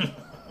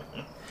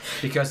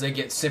 Because they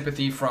get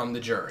sympathy from the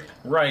jury.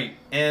 Right.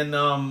 And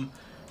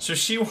so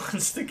she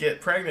wants to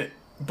get pregnant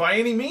by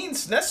any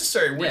means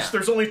necessary, which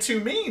there's only two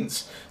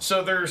means.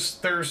 So there's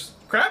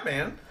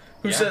Crabman,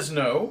 who says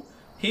no.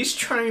 he's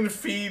trying to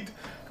feed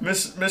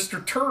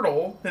Mr.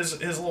 Turtle, his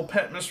little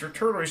pet Mr.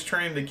 Turtle. He's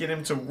trying to get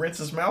him to rinse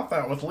his mouth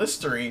out with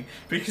Listerine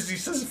because he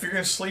says if you're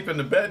gonna sleep in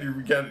the bed,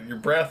 your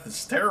breath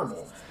is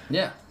terrible.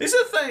 Yeah. These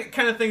are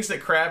kind of things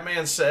that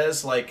Crabman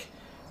says, like,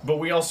 but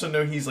we also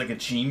know he's like a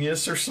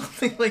genius or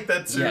something like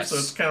that too. Yes. So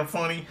it's kind of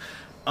funny.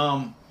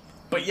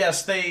 But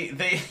yes,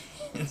 they.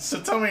 So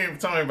tell me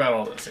about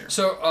all this here.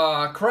 So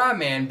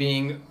Crabman,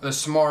 being the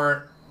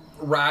smart,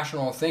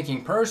 rational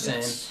thinking person.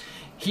 Yes.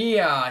 He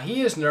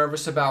is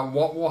nervous about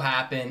what will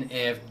happen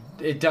if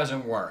it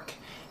doesn't work.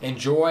 And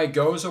Joy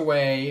goes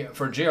away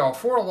for jail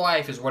for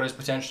life is what is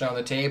potentially on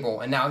the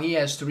table. And now he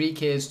has 3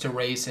 kids to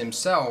raise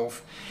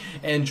himself.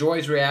 And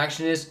Joy's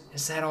reaction is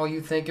that all you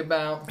think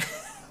about?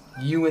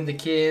 You and the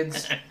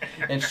kids?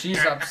 And she's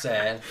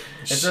upset.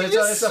 And so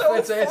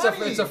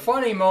it's a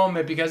funny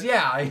moment because,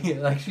 yeah,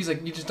 like she's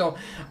like, you just don't...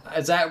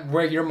 Is that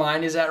where your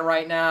mind is at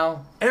right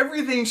now?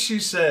 Everything she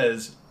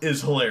says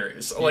is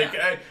hilarious. Like,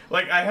 Yeah.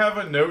 I have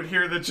a note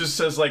here that just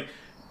says, like,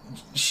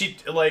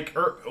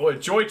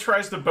 Joy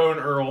tries to bone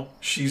Earl.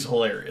 She's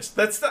hilarious.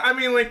 That's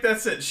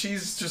it.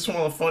 She's just one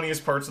of the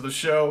funniest parts of the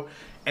show,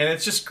 and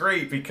it's just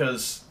great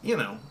because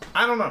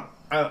I don't know.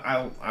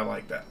 I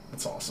like that.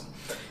 It's awesome.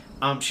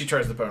 She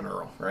tries to bone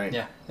Earl, right?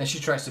 Yeah. And she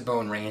tries to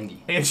bone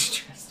Randy. And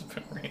she tries to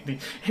bone Randy.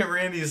 And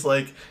Randy's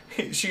like,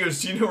 she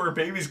goes, "Do you know where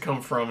babies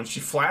come from?" And she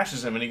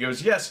flashes him, and he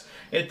goes, "Yes,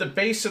 at the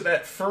base of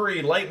that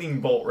furry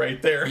lightning bolt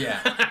right there." Yeah.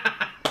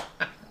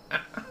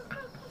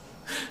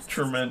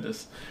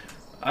 Tremendous.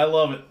 I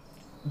love it.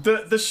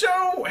 The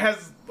show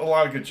has a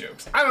lot of good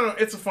jokes. I don't know.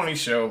 It's a funny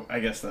show. I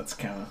guess that's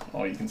kind of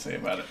all you can say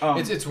about it.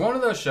 It's one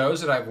of those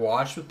shows that I've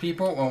watched with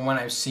people, and when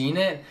I've seen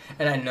it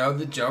and I know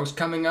the joke's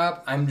coming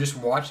up, I'm just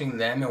watching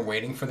them and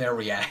waiting for their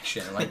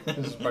reaction. Like,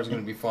 this part's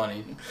going to be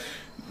funny.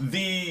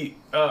 The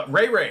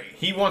Ray,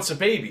 he wants a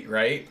baby,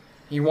 right?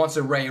 He wants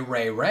a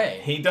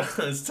Ray. He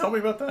does. Tell me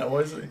about that.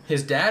 What is it?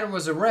 His dad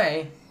was a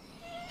Ray.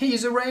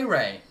 He's a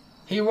Ray.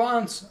 He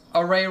wants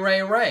a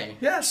Ray.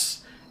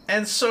 Yes.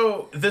 And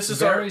so this is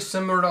very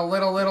similar to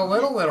little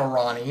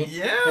Ronnie.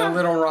 Yeah. And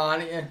little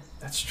Ronnie.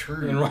 That's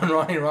true. And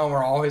Ronnie,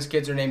 where all his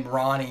kids are named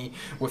Ronnie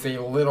with a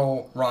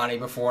little Ronnie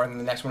before, and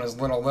the next one is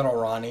little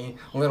Ronnie,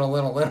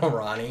 little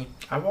Ronnie.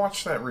 I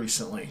watched that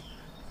recently.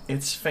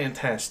 It's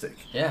fantastic.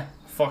 Yeah.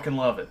 Fucking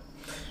love it.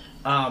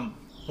 One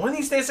of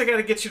these days I got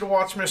to get you to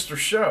watch Mr.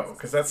 Show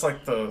because that's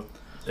like the.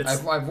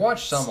 I've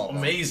watched some of them.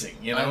 Amazing.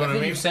 You know what I mean? I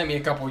think you sent me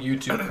a couple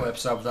YouTube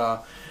clips of the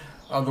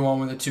one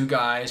where the 2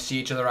 guys see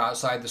each other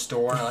outside the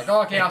store and they're like,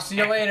 oh, okay, I'll see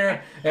you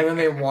later. And then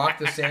they walk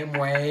the same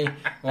way,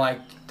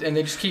 and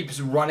they just keep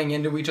running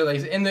into each other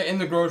in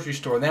the grocery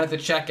store, then at the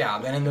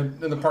checkout, then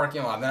in the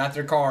parking lot, then at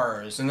their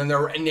cars, and then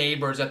their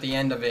neighbors at the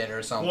end of it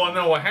or something. Well,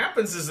 no, what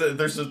happens is that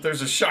there's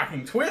a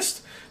shocking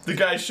twist. The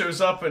guy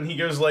shows up and he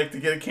goes to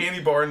get a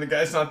candy bar and the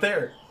guy's not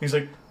there. He's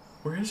like,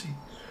 where is he?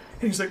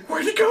 And he's like,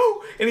 where'd he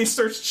go? And he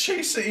starts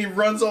chasing. He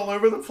runs all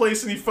over the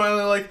place, and he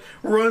finally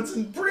runs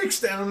and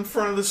breaks down in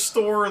front of the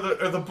store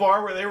or the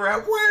bar where they were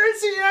at. Where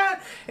is he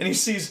at? And he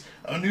sees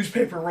a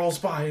newspaper rolls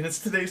by, and it's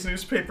today's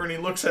newspaper, and he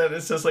looks at it and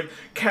it says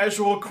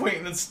casual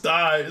acquaintance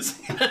dies.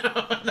 And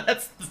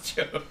that's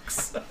the joke.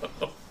 So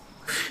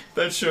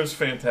that show's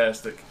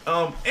fantastic.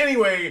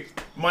 Anyway,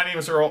 my name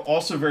is Earl.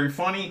 Also very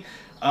funny.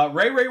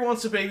 Ray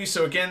wants a baby.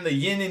 So again, the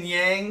yin and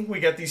yang. We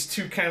got these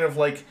two kind of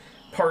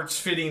parts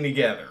fitting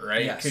together,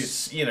 right? Yes.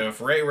 Because,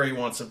 if Ray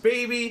wants a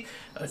baby,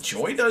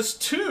 Joy does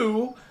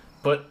too,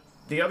 but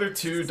the other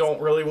 2 don't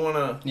really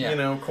want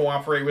to,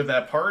 cooperate with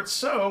that part,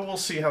 so we'll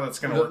see how that's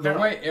going to work out. The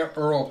way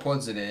Earl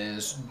puts it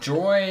is,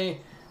 Joy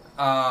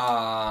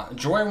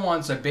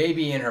wants a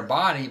baby in her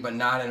body, but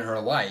not in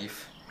her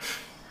life.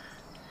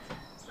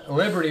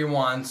 Liberty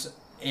wants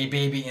a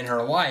baby in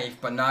her life,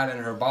 but not in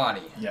her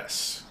body.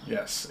 Yes,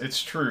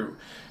 it's true.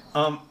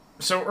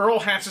 So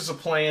Earl hatches a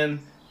plan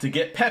to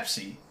get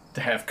Pepsi to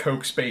have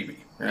Coke's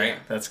baby, right? Yeah.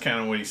 That's kind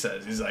of what he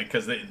says. He's like,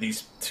 because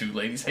these 2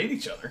 ladies hate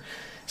each other.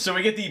 So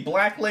we get the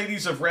Black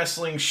Ladies of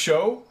Wrestling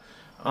show.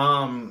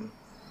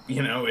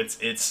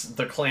 It's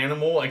the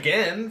Clanimal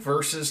again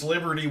versus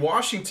Liberty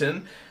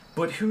Washington.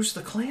 But who's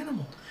the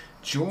Clanimal?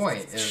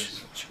 Joy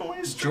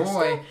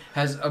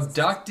has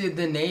abducted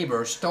the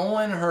neighbor,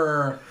 stolen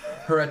her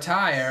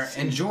attire,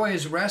 and Joy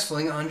is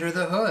wrestling under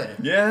the hood.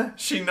 Yeah,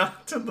 she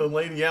knocked the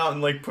lady out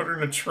and put her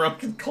in a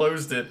trunk and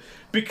closed it.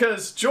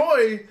 Because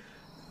Joy,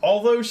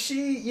 although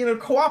she,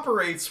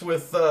 cooperates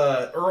with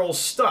Earl's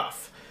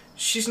stuff,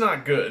 she's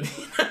not good.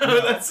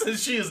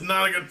 She is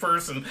not a good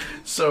person.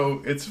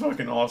 So it's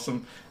fucking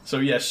awesome. So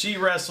yeah, she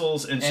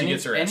wrestles and she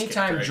gets her ass kicked,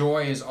 anytime right?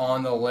 Joy is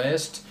on the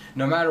list,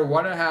 no matter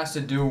what it has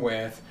to do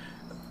with,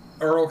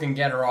 Earl can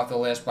get her off the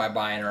list by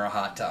buying her a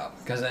hot tub.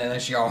 Because then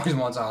she always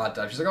wants a hot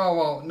tub. She's like, oh,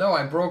 well, no,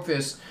 I broke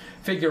this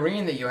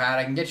figurine that you had.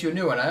 I can get you a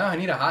new one. I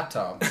need a hot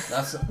tub.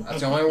 That's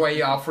the only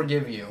way I'll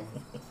forgive you.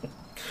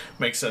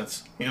 Makes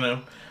sense,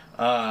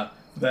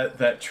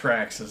 that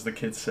tracks, as the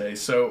kids say.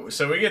 So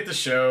we get the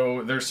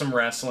show. There's some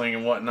wrestling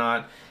and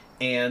whatnot,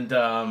 and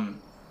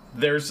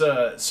there's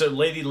so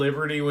Lady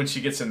Liberty, when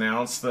she gets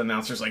announced, the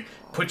announcer's like,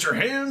 "Put your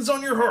hands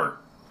on your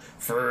heart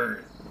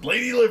for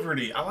Lady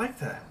Liberty. I like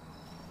that.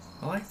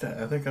 I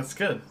think that's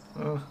good.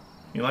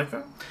 You like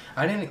that?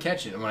 I didn't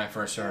catch it when I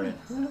first heard it.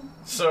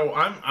 So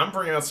I'm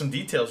bringing out some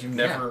details you've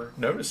never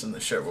noticed in the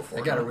show before.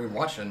 I gotta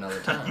rewatch it another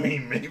time. I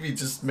mean, maybe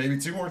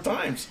 2 more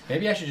times.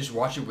 Maybe I should just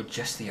watch it with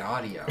just the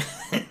audio.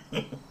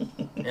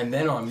 And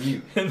then on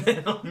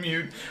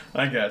mute.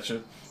 I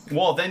gotcha.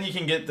 Well, then you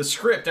can get the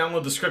script,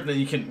 download the script,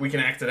 and then we can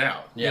act it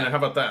out. Yeah. You know, how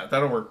about that?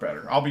 That'll work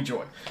better. I'll be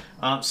Joy.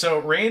 So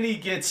Randy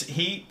gets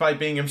heat by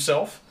being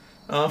himself.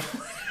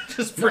 Which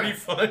is pretty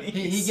funny.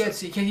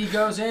 He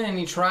goes in and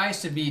he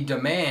tries to be the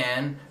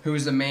man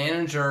who's the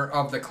manager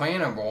of the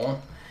Clannable,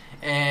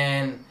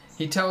 and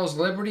he tells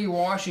Liberty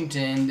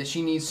Washington that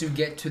she needs to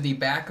get to the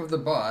back of the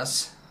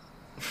bus,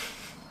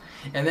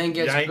 and then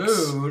gets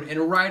booed,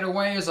 and right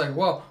away is like,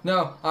 well,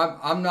 no,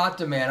 I'm not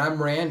the man,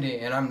 I'm Randy,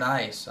 and I'm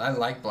nice, I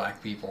like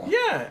black people.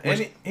 Yeah,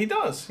 and he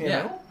does, you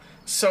know?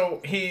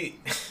 So he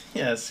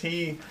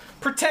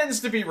pretends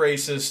to be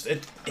racist.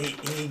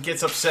 He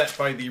gets upset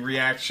by the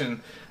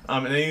reaction,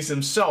 and he's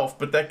himself,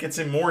 but that gets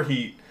him more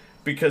heat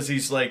because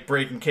he's like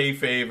breaking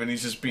kayfabe and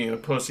he's just being a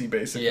pussy,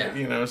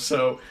 basically. You know,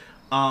 so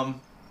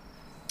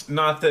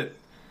not that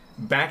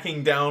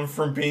backing down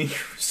from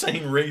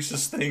saying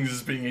racist things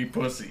is being a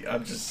pussy.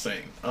 I'm just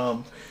saying.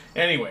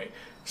 Anyway,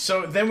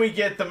 so then we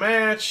get the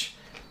match.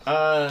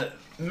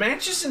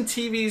 Matches in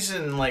TVs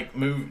and like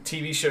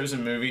TV shows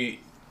and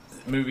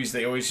movies,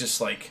 they always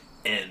just like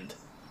end.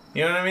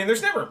 You know what I mean?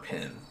 There's never a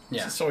pin.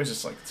 Yeah. It's always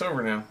just like, it's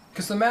over now.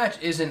 Because the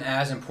match isn't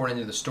as important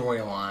to the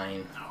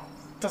storyline. No,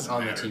 it doesn't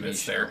on matter. The TV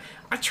show. There.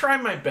 I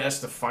tried my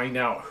best to find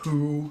out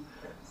who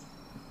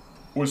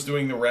was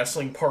doing the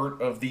wrestling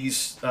part of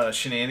these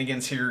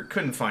shenanigans here.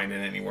 Couldn't find it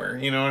anywhere.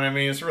 You know what I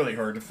mean? It's really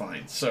hard to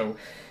find. So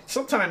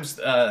sometimes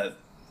they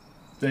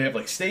have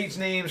like stage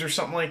names or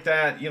something like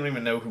that. You don't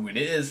even know who it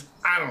is.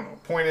 I don't know.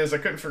 Point is, I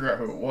couldn't figure out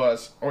who it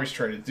was. Always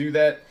try to do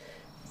that.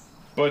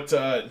 But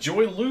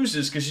Joy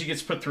loses because she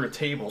gets put through a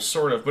table,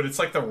 sort of. But it's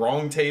like the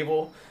wrong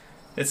table.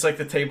 It's like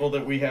the table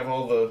that we have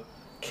all the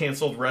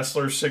canceled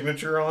wrestlers'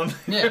 signature on.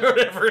 Yeah. Or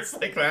whatever. It's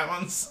like that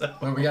one. So.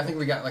 Well, I think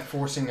we got like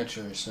 4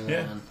 signatures.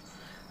 And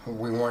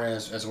we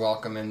weren't as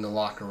welcome in the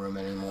locker room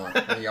anymore.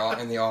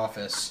 in the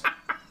office.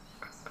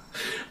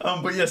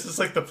 But yes, it's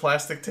like the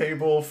plastic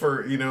table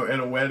for, at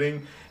a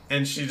wedding.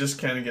 And she just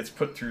kind of gets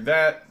put through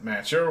that.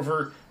 Match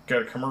over.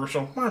 Got a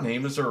commercial. My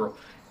name is Earl.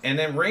 And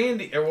then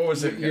Randy, or what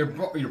was it? You're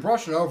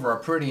brushing over a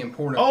pretty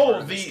important part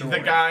of the story.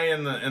 The guy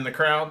in the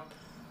crowd?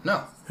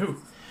 No.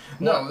 Who?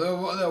 No,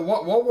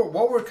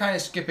 what we're kind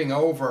of skipping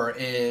over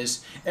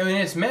is, I mean,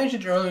 it's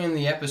mentioned earlier in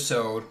the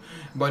episode,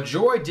 but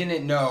Joy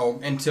didn't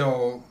know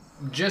until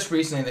just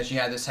recently that she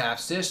had this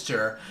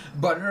half-sister,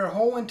 but her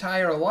whole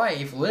entire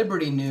life,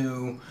 Liberty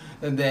knew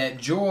that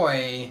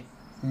Joy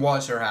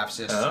was her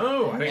half-sister.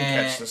 Oh, I didn't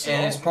catch this at all.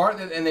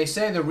 And it's and they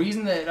say the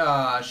reason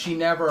that she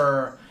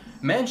never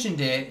mentioned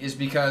it is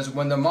because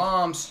when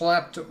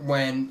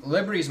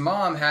Liberty's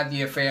mom had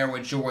the affair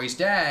with Joy's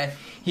dad,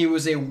 he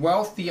was a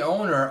wealthy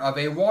owner of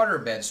a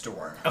waterbed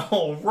store.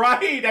 Oh,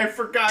 right. I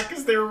forgot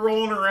because they were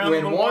rolling around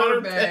in the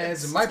waterbed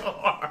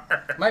store.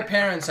 My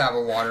parents have a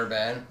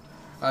waterbed.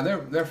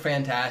 They're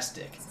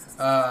fantastic.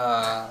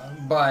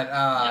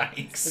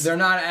 Yikes. They're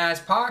not as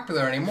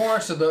popular anymore.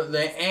 So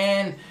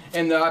and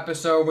in the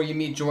episode where you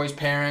meet Joy's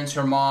parents,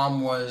 her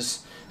mom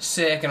was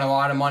sick and a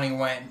lot of money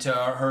went to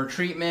her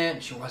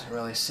treatment. She wasn't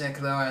really sick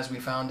though, as we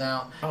found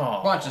out.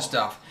 Oh. Bunch of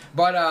stuff.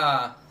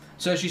 But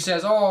so she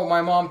says, oh,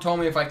 my mom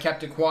told me if I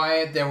kept it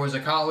quiet, there was a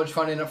college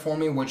fund in it for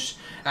me, which,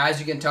 as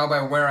you can tell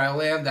by where I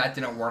live, that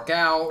didn't work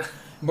out.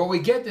 But we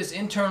get this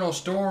internal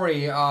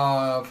story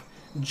of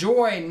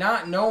Joy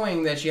not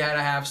knowing that she had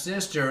a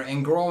half-sister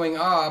and growing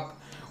up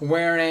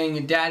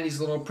wearing Daddy's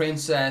Little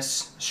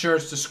Princess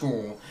shirts to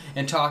school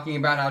and talking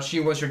about how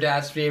she was her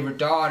dad's favorite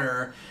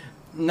daughter,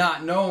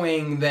 not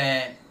knowing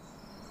that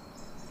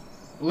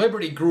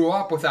Liberty grew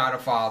up without a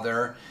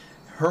father.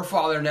 Her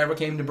father never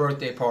came to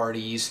birthday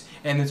parties,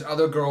 and this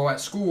other girl at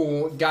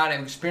school got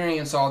to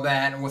experience all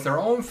that with her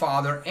own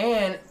father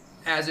and,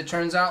 as it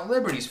turns out,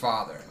 Liberty's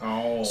father.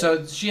 Oh.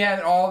 So she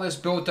had all this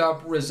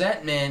built-up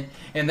resentment,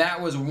 and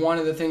that was one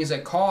of the things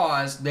that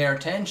caused their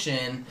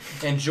tension,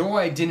 and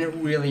Joy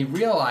didn't really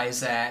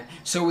realize that.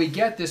 So we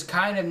get this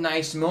kind of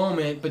nice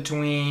moment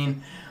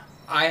between,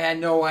 I had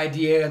no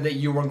idea that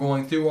you were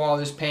going through all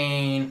this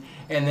pain,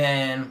 and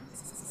then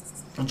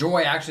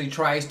Joy actually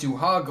tries to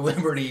hug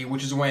Liberty,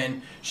 which is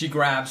when she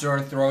grabs her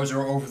and throws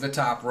her over the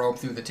top rope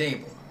through the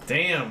table.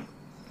 Damn.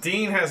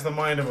 Dean has the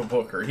mind of a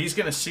booker. He's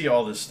going to see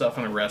all this stuff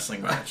in a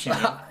wrestling match, you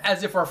know?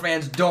 As if our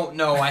fans don't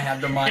know I have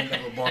the mind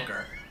of a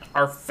booker.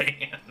 Our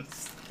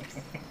fans.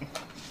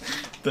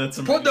 That's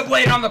amazing. Put the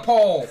blade on the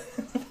pole!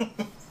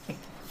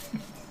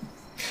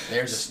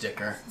 There's a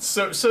sticker.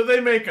 So they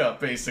make up,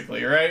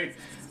 basically, right?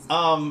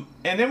 And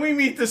then we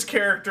meet this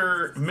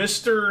character,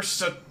 Mr.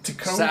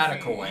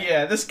 Satakoy.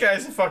 Yeah, this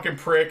guy's a fucking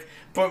prick,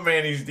 but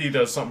man, he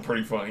does something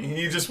pretty funny.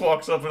 He just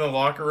walks up in the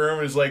locker room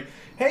and is like,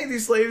 hey,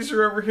 these ladies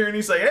are over here, and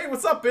he's like, hey,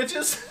 what's up,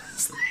 bitches?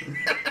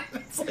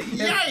 It's like,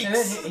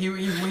 yikes! And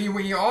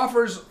then he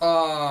offers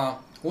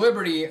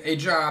Liberty a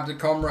job to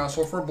come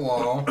wrestle for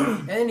Blow,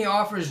 and then he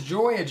offers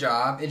Joy a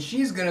job, and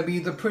she's gonna be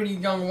the pretty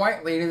young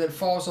white lady that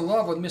falls in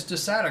love with Mr.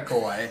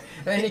 Sadakoi.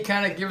 And then he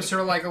kind of gives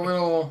her like a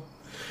little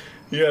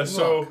Yeah,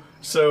 look.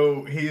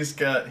 so he's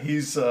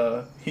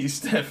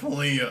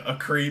definitely a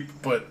creep,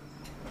 but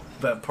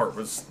that part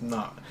was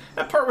not.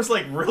 That part was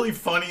like really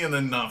funny and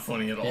then not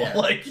funny at all. Yeah.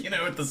 Like, you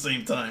know, at the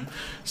same time.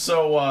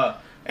 So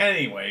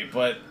anyway,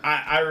 but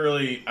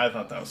I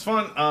thought that was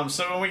fun.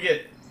 So when we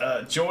get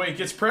Joy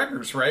gets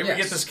preggers, right? Yes.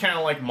 We get this kind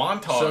of like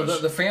montage. So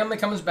the family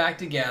comes back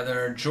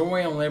together.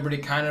 Joy and Liberty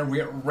kind of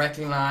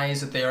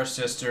recognize that they are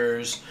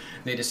sisters.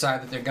 They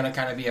decide that they're going to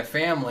kind of be a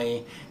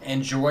family.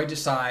 And Joy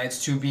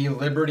decides to be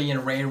Liberty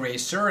and Ray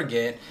Ray's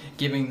surrogate,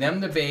 giving them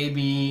the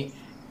baby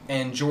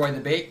and Joy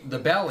the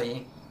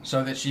belly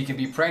so that she can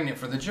be pregnant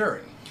for the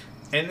jury.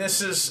 And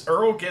this is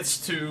Earl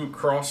gets to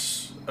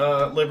cross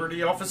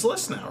Liberty off his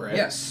list now, right?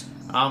 Yes.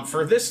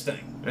 For this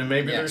thing. And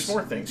maybe Yes. there's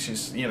more things.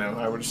 She's, you know,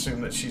 I would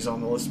assume that she's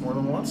on the list more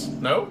than once.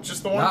 No?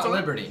 Just the one Not time?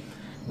 Liberty.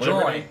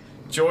 Liberty.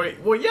 Joy.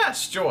 Well,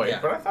 yes, Joy. Yeah.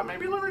 But I thought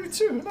maybe Liberty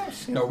too. Who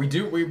knows? No, we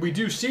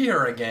do see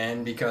her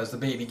again because the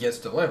baby gets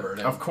delivered.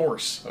 Of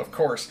course.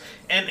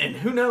 And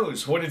who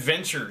knows what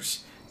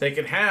adventures they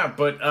could have.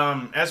 But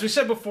as we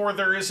said before,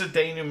 there is a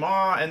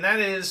denouement, and that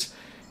is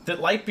that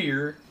light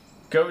beer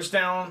goes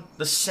down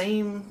the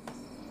same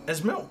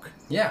as milk.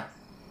 Yeah.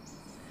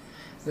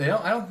 I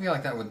don't feel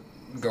like that would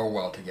go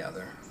well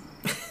together.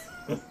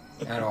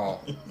 At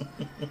all.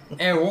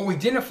 And what we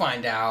didn't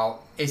find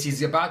out is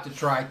he's about to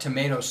try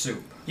tomato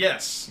soup.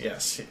 Yes,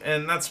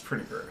 and that's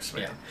pretty gross,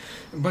 man.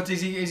 Yeah. But is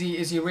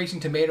he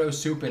racing tomato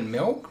soup in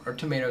milk or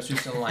tomato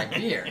soup in light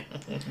beer?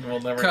 We'll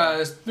never know.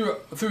 Because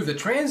through the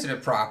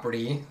transitive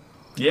property,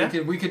 Yeah.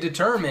 we could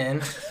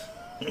determine.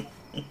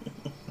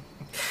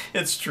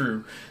 It's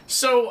true.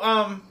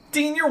 So,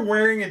 Dean, you're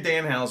wearing a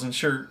Danhausen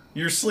shirt.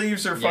 Your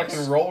sleeves are Yes.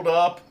 fucking rolled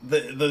up.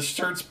 The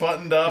shirt's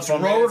buttoned up. It's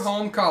road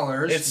home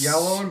colors. It's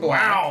yellow and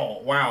black.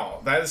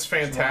 Wow, that is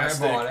fantastic. That's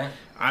why I bought it.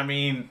 I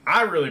mean,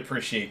 I really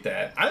appreciate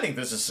that. I think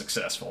this is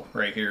successful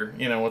right here.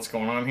 You know what's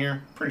going on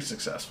here? Pretty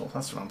successful.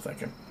 That's what I'm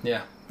thinking.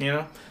 Yeah. You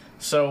know?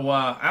 So,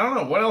 I don't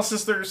know. What else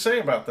is there to say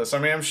about this? I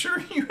mean, I'm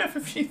sure you have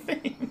a few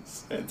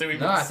things. No,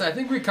 I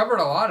think we covered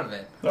a lot of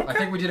it. Okay. I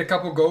think we did a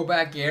couple go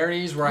back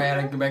areas where I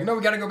had to go back. No,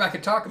 we got to go back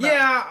and talk about it.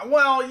 Yeah,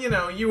 well, you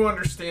know, you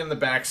understand the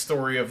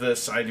backstory of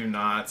this. I do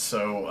not.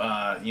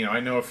 So, you know, I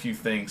know a few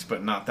things,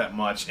 but not that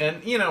much.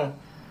 And, you know,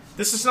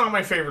 this is not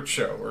my favorite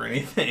show or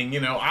anything. You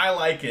know, I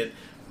like it.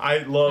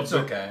 I love It's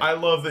okay. I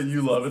love that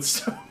you love it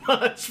so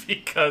much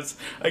because,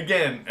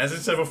 again, as I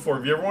said before,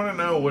 if you ever want to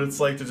know what it's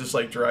like to just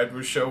like drive to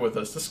a show with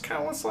us, this is kind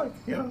of what it's like.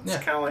 You know, it's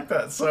Yeah. kind of like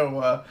that.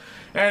 So,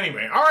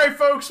 anyway, all right,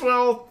 folks.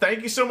 Well,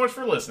 thank you so much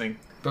for listening.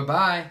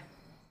 Bye-bye.